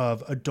percentage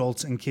of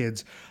adults and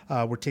kids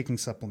were taking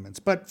supplements.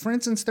 But for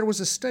instance, there was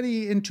a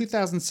study in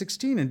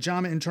 2016 in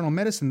JAMA Internal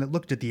Medicine that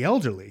looked at the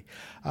elderly.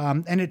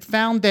 And it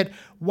found that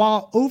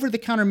while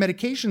over-the-counter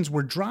medications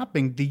were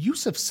dropping, the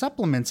use of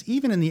supplements,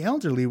 even in the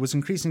elderly, was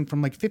increasing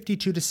from like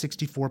 52 to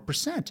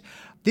 64%.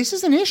 This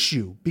is an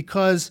issue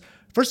because,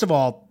 first of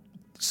all,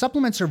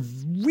 supplements are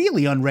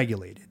really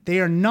unregulated.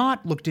 They are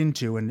not looked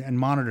into and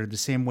monitored the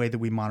same way that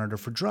we monitor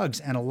for drugs.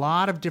 And a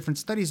lot of different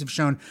studies have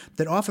shown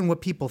that often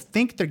what people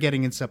think they're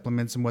getting in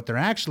supplements and what they're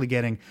actually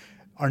getting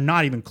are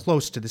not even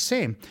close to the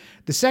same.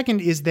 The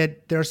second is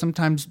that there are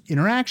sometimes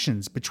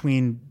interactions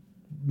between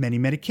many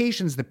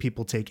medications that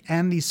people take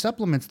and these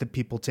supplements that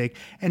people take,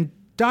 and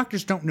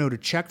doctors don't know to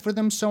check for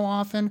them so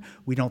often.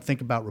 We don't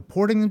think about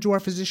reporting them to our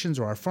physicians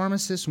or our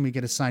pharmacists when we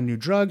get assigned new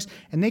drugs,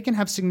 and they can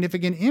have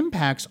significant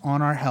impacts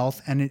on our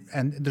health, and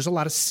there's a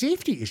lot of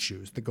safety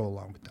issues that go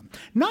along with them.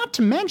 Not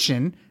to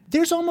mention,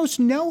 there's almost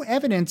no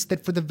evidence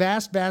that for the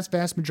vast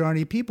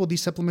majority of people,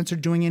 these supplements are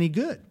doing any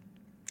good.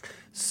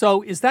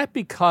 So is that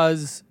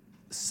because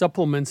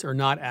supplements are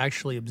not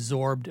actually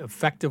absorbed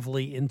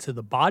effectively into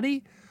the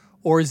body,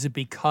 or is it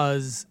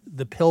because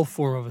the pill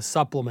form of a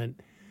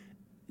supplement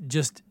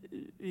just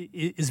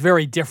is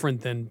very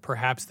different than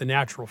perhaps the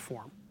natural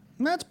form?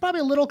 That's probably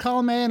a little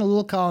column A and a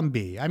little column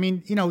B. I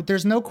mean, you know,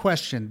 there's no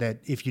question that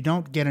if you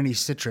don't get any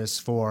citrus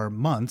for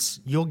months,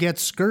 you'll get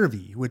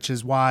scurvy, which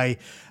is why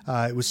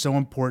it was so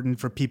important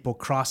for people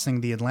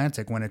crossing the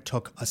Atlantic when it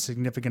took a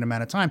significant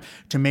amount of time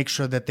to make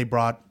sure that they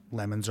brought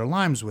lemons or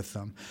limes with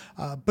them.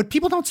 But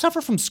people don't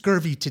suffer from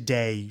scurvy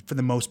today for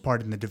the most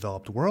part in the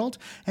developed world,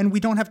 and we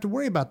don't have to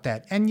worry about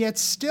that. And yet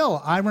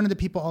still, I run into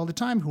people all the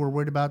time who are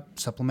worried about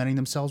supplementing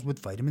themselves with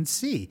vitamin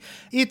C.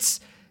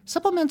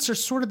 Supplements are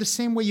sort of the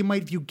same way you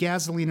might view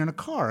gasoline in a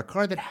car. A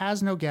car that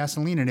has no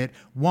gasoline in it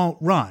won't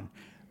run.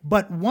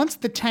 But once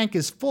the tank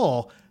is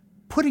full,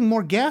 putting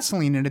more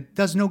gasoline in it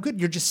does no good.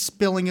 You're just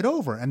spilling it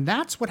over. And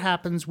that's what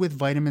happens with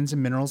vitamins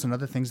and minerals and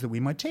other things that we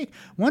might take.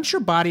 Once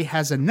your body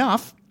has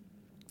enough,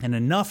 and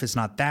enough is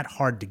not that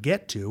hard to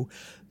get to,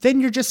 then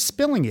you're just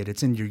spilling it.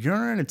 It's in your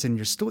urine, it's in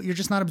your stool. You're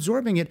just not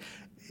absorbing it.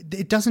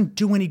 It doesn't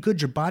do any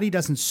good. Your body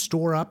doesn't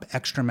store up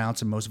extra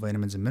amounts of most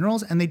vitamins and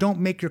minerals, and they don't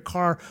make your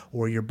car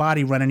or your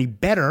body run any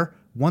better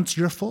once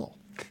you're full.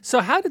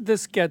 So how did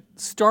this get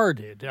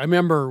started? I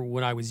remember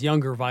when I was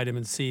younger,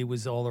 vitamin C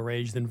was all the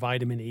rage, then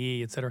vitamin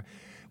E, et cetera.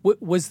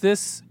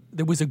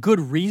 There was a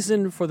good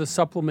reason for the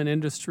supplement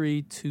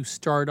industry to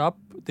start up?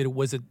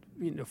 Was it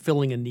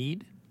filling a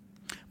need?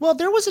 Well,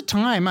 there was a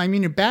time,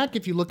 back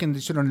if you look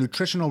into sort of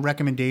nutritional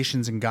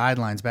recommendations and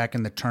guidelines back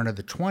in the turn of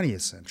the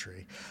 20th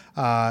century,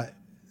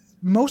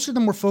 most of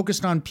them were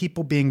focused on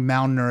people being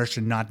malnourished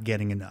and not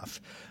getting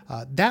enough.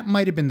 That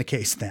might have been the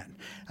case then.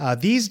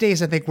 These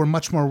days, I think we're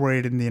much more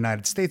worried in the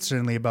United States,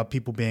 certainly, about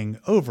people being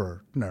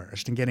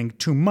overnourished and getting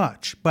too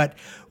much. But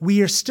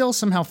we are still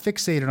somehow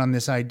fixated on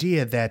this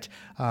idea that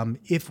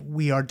if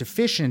we are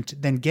deficient,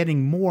 then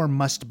getting more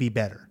must be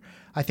better.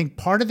 I think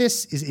part of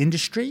this is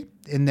industry,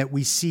 in that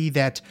we see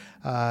that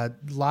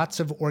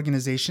lots of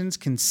organizations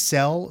can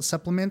sell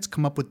supplements,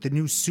 come up with the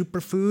new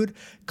superfood,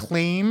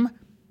 claim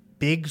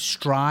big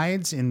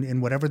strides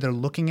in whatever they're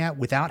looking at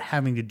without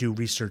having to do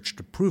research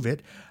to prove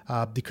it,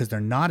 because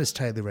they're not as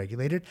tightly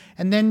regulated.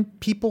 And then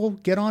people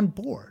get on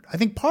board. I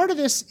think part of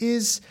this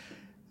is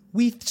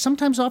we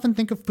sometimes often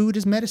think of food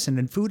as medicine,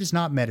 and food is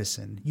not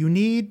medicine. You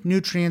need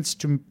nutrients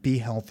to be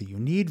healthy. You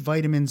need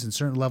vitamins and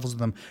certain levels of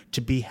them to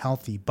be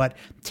healthy. But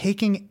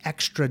taking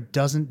extra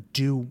doesn't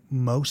do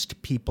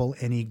most people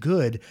any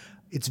good.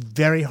 It's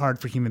very hard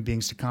for human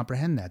beings to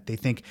comprehend that. They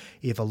think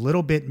if a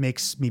little bit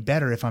makes me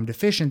better, if I'm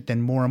deficient,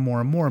 then more and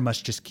more and more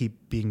must just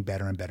keep being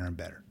better and better and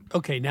better.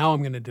 Okay, now I'm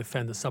going to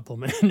defend the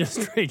supplement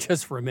industry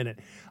just for a minute.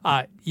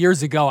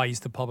 Years ago, I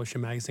used to publish a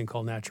magazine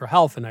called Natural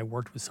Health, and I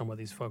worked with some of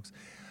these folks.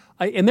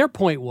 And their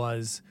point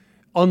was,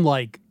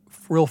 unlike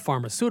real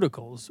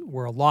pharmaceuticals,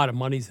 where a lot of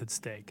money's at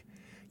stake,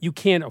 you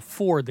can't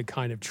afford the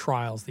kind of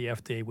trials the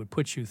FDA would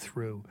put you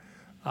through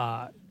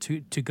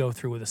to go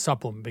through with a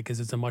supplement, because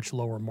it's a much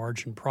lower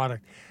margin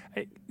product.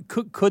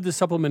 Could the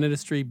supplement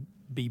industry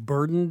be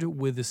burdened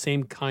with the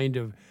same kind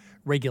of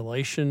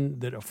regulation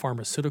that a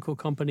pharmaceutical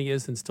company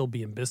is and still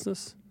be in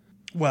business?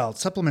 Well,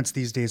 supplements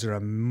these days are a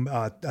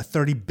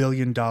 $30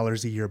 billion a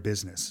year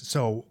business.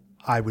 So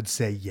I would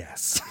say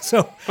yes.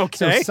 So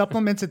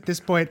supplements at this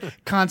point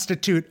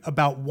constitute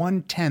about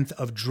 1/10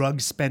 of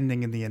drug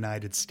spending in the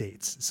United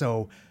States.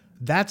 So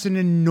that's an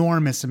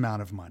enormous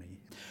amount of money.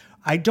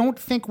 I don't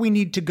think we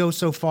need to go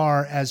so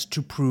far as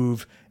to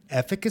prove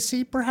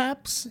efficacy,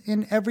 perhaps,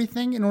 in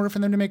everything in order for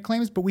them to make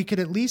claims, but we could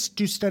at least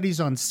do studies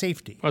on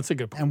safety. That's a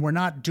good point. And we're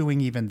not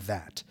doing even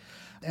that.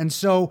 And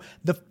so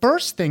the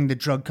first thing that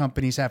drug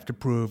companies have to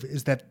prove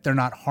is that they're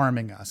not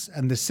harming us.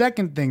 And the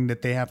second thing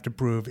that they have to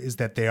prove is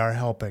that they are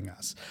helping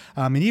us.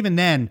 And even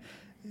then,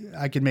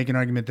 I could make an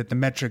argument that the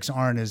metrics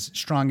aren't as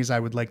strong as I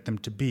would like them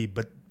to be,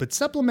 but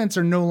supplements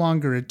are no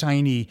longer a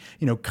tiny,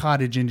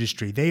 cottage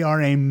industry. They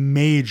are a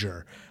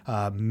major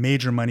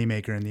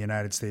moneymaker in the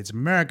United States of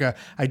America.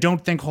 I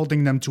don't think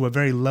holding them to a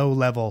very low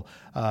level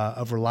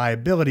of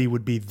reliability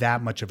would be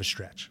that much of a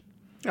stretch.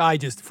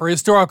 For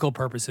historical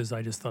purposes,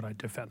 I just thought I'd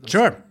defend them.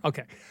 Sure.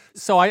 Okay.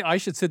 So I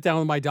should sit down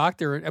with my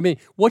doctor.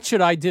 What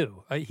should I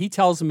do? He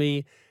tells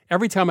me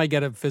every time I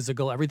get a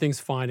physical, everything's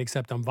fine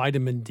except I'm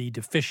vitamin D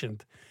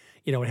deficient.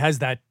 It has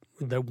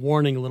the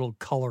warning little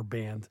color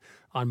band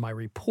on my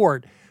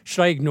report.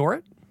 Should I ignore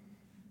it?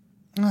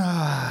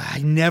 I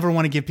never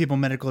want to give people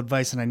medical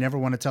advice, and I never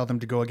want to tell them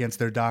to go against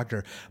their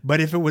doctor. But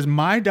if it was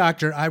my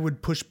doctor, I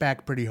would push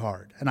back pretty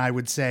hard. And I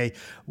would say,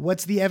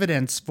 what's the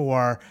evidence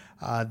for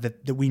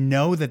that we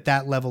know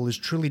that level is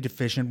truly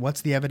deficient?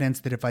 What's the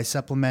evidence that if I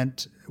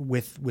supplement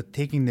with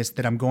taking this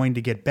that I'm going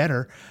to get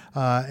better?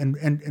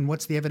 And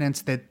what's the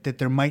evidence that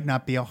there might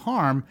not be a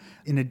harm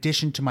in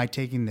addition to my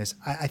taking this?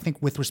 I think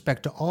with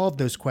respect to all of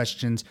those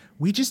questions,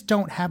 we just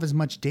don't have as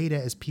much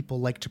data as people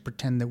like to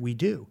pretend that we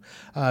do.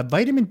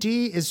 Vitamin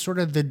D is sort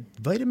of the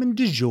vitamin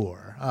du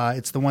jour.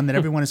 It's the one that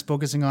everyone is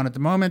focusing on at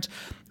the moment.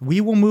 We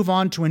will move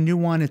on to a new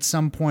one at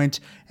some point,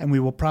 and we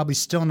will probably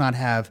still not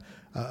have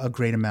a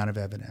great amount of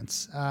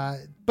evidence.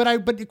 But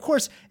of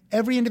course,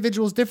 every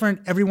individual is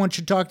different. Everyone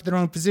should talk to their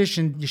own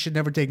physician. You should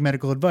never take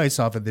medical advice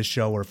off of this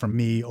show or from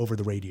me over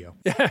the radio.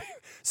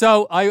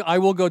 So I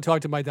will go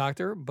talk to my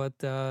doctor, but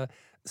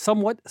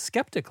somewhat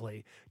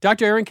skeptically.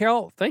 Dr. Aaron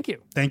Carroll, thank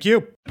you. Thank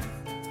you.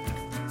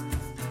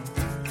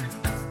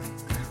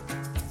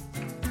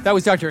 That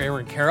was Dr.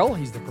 Aaron Carroll.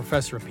 He's the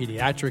professor of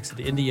pediatrics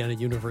at Indiana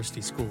University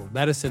School of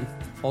Medicine,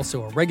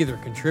 also a regular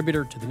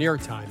contributor to the New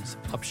York Times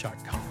Upshot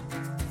column.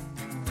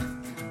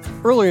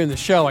 Earlier in the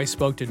show, I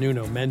spoke to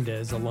Nuno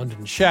Mendes, a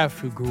London chef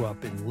who grew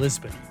up in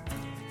Lisbon.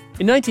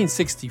 In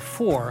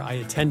 1964, I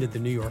attended the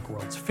New York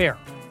World's Fair.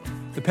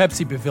 The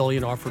Pepsi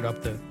Pavilion offered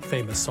up the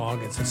famous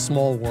song, "It's a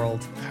Small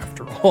World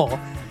After All,"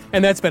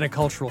 and that's been a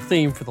cultural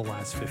theme for the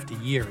last 50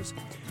 years.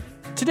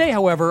 Today,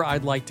 however,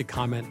 I'd like to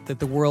comment that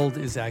the world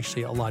is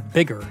actually a lot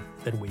bigger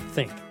than we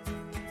think.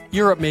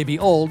 Europe may be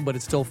old, but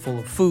it's still full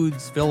of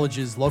foods,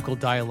 villages, local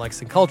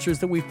dialects, and cultures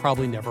that we've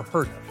probably never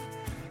heard of.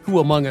 Who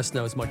among us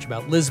knows much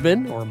about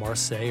Lisbon or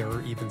Marseille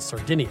or even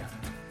Sardinia?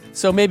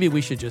 So maybe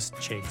we should just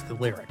change the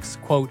lyrics.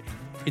 Quote,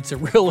 "It's a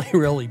really,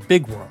 really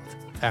big world,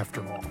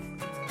 after all."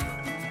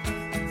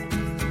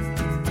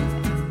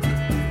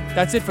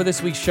 That's it for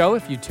this week's show.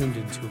 If you tuned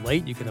in too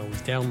late, you can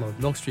always download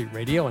Milk Street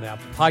Radio on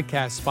Apple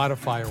Podcasts,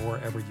 Spotify, or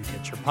wherever you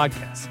get your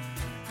podcasts.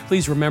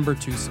 Please remember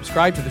to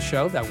subscribe to the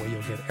show. That way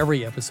you'll get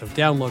every episode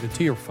downloaded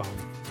to your phone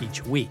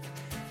each week.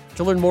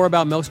 To learn more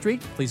about Milk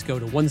Street, please go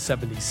to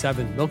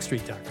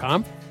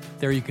 177milkstreet.com.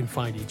 There you can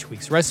find each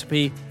week's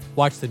recipe,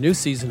 watch the new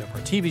season of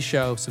our TV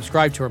show,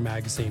 subscribe to our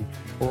magazine,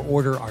 or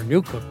order our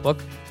new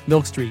cookbook,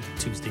 Milk Street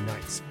Tuesday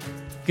Nights.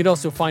 You can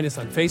also find us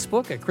on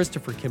Facebook at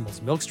Christopher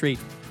Kimball's Milk Street,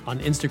 on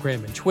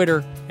Instagram and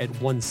Twitter at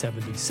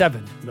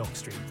 177 Milk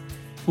Street.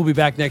 We'll be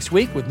back next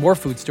week with more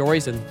food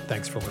stories, and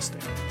thanks for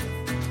listening.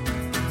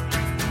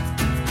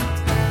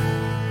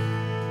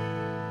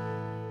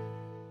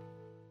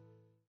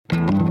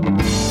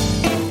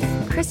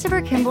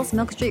 Christopher Kimball's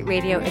Milk Street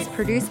Radio is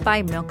produced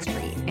by Milk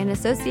Street in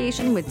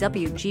association with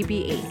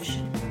WGBH.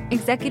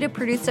 Executive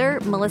producer,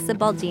 Melissa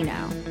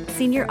Baldino.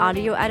 Senior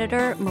audio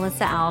editor,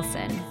 Melissa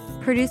Allison.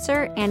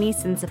 Producer, Annie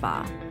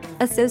Sinsaba.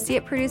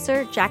 Associate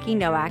producer, Jackie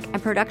Nowak,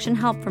 and production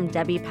help from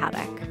Debbie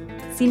Paddock.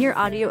 Senior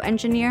audio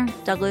engineer,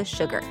 Douglas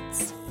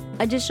Sugarts.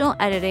 Additional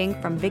editing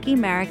from Vicki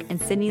Merrick and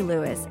Sydney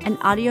Lewis, and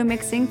audio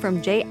mixing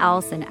from Jay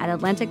Allison at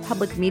Atlantic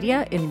Public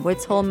Media in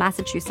Woods Hole,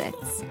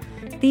 Massachusetts.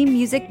 Theme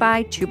music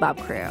by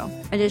Toubab Crew.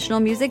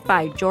 Additional music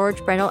by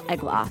George Brendel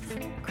Egloff.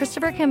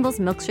 Christopher Kimball's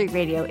Milk Street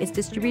Radio is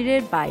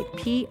distributed by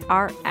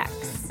PRX.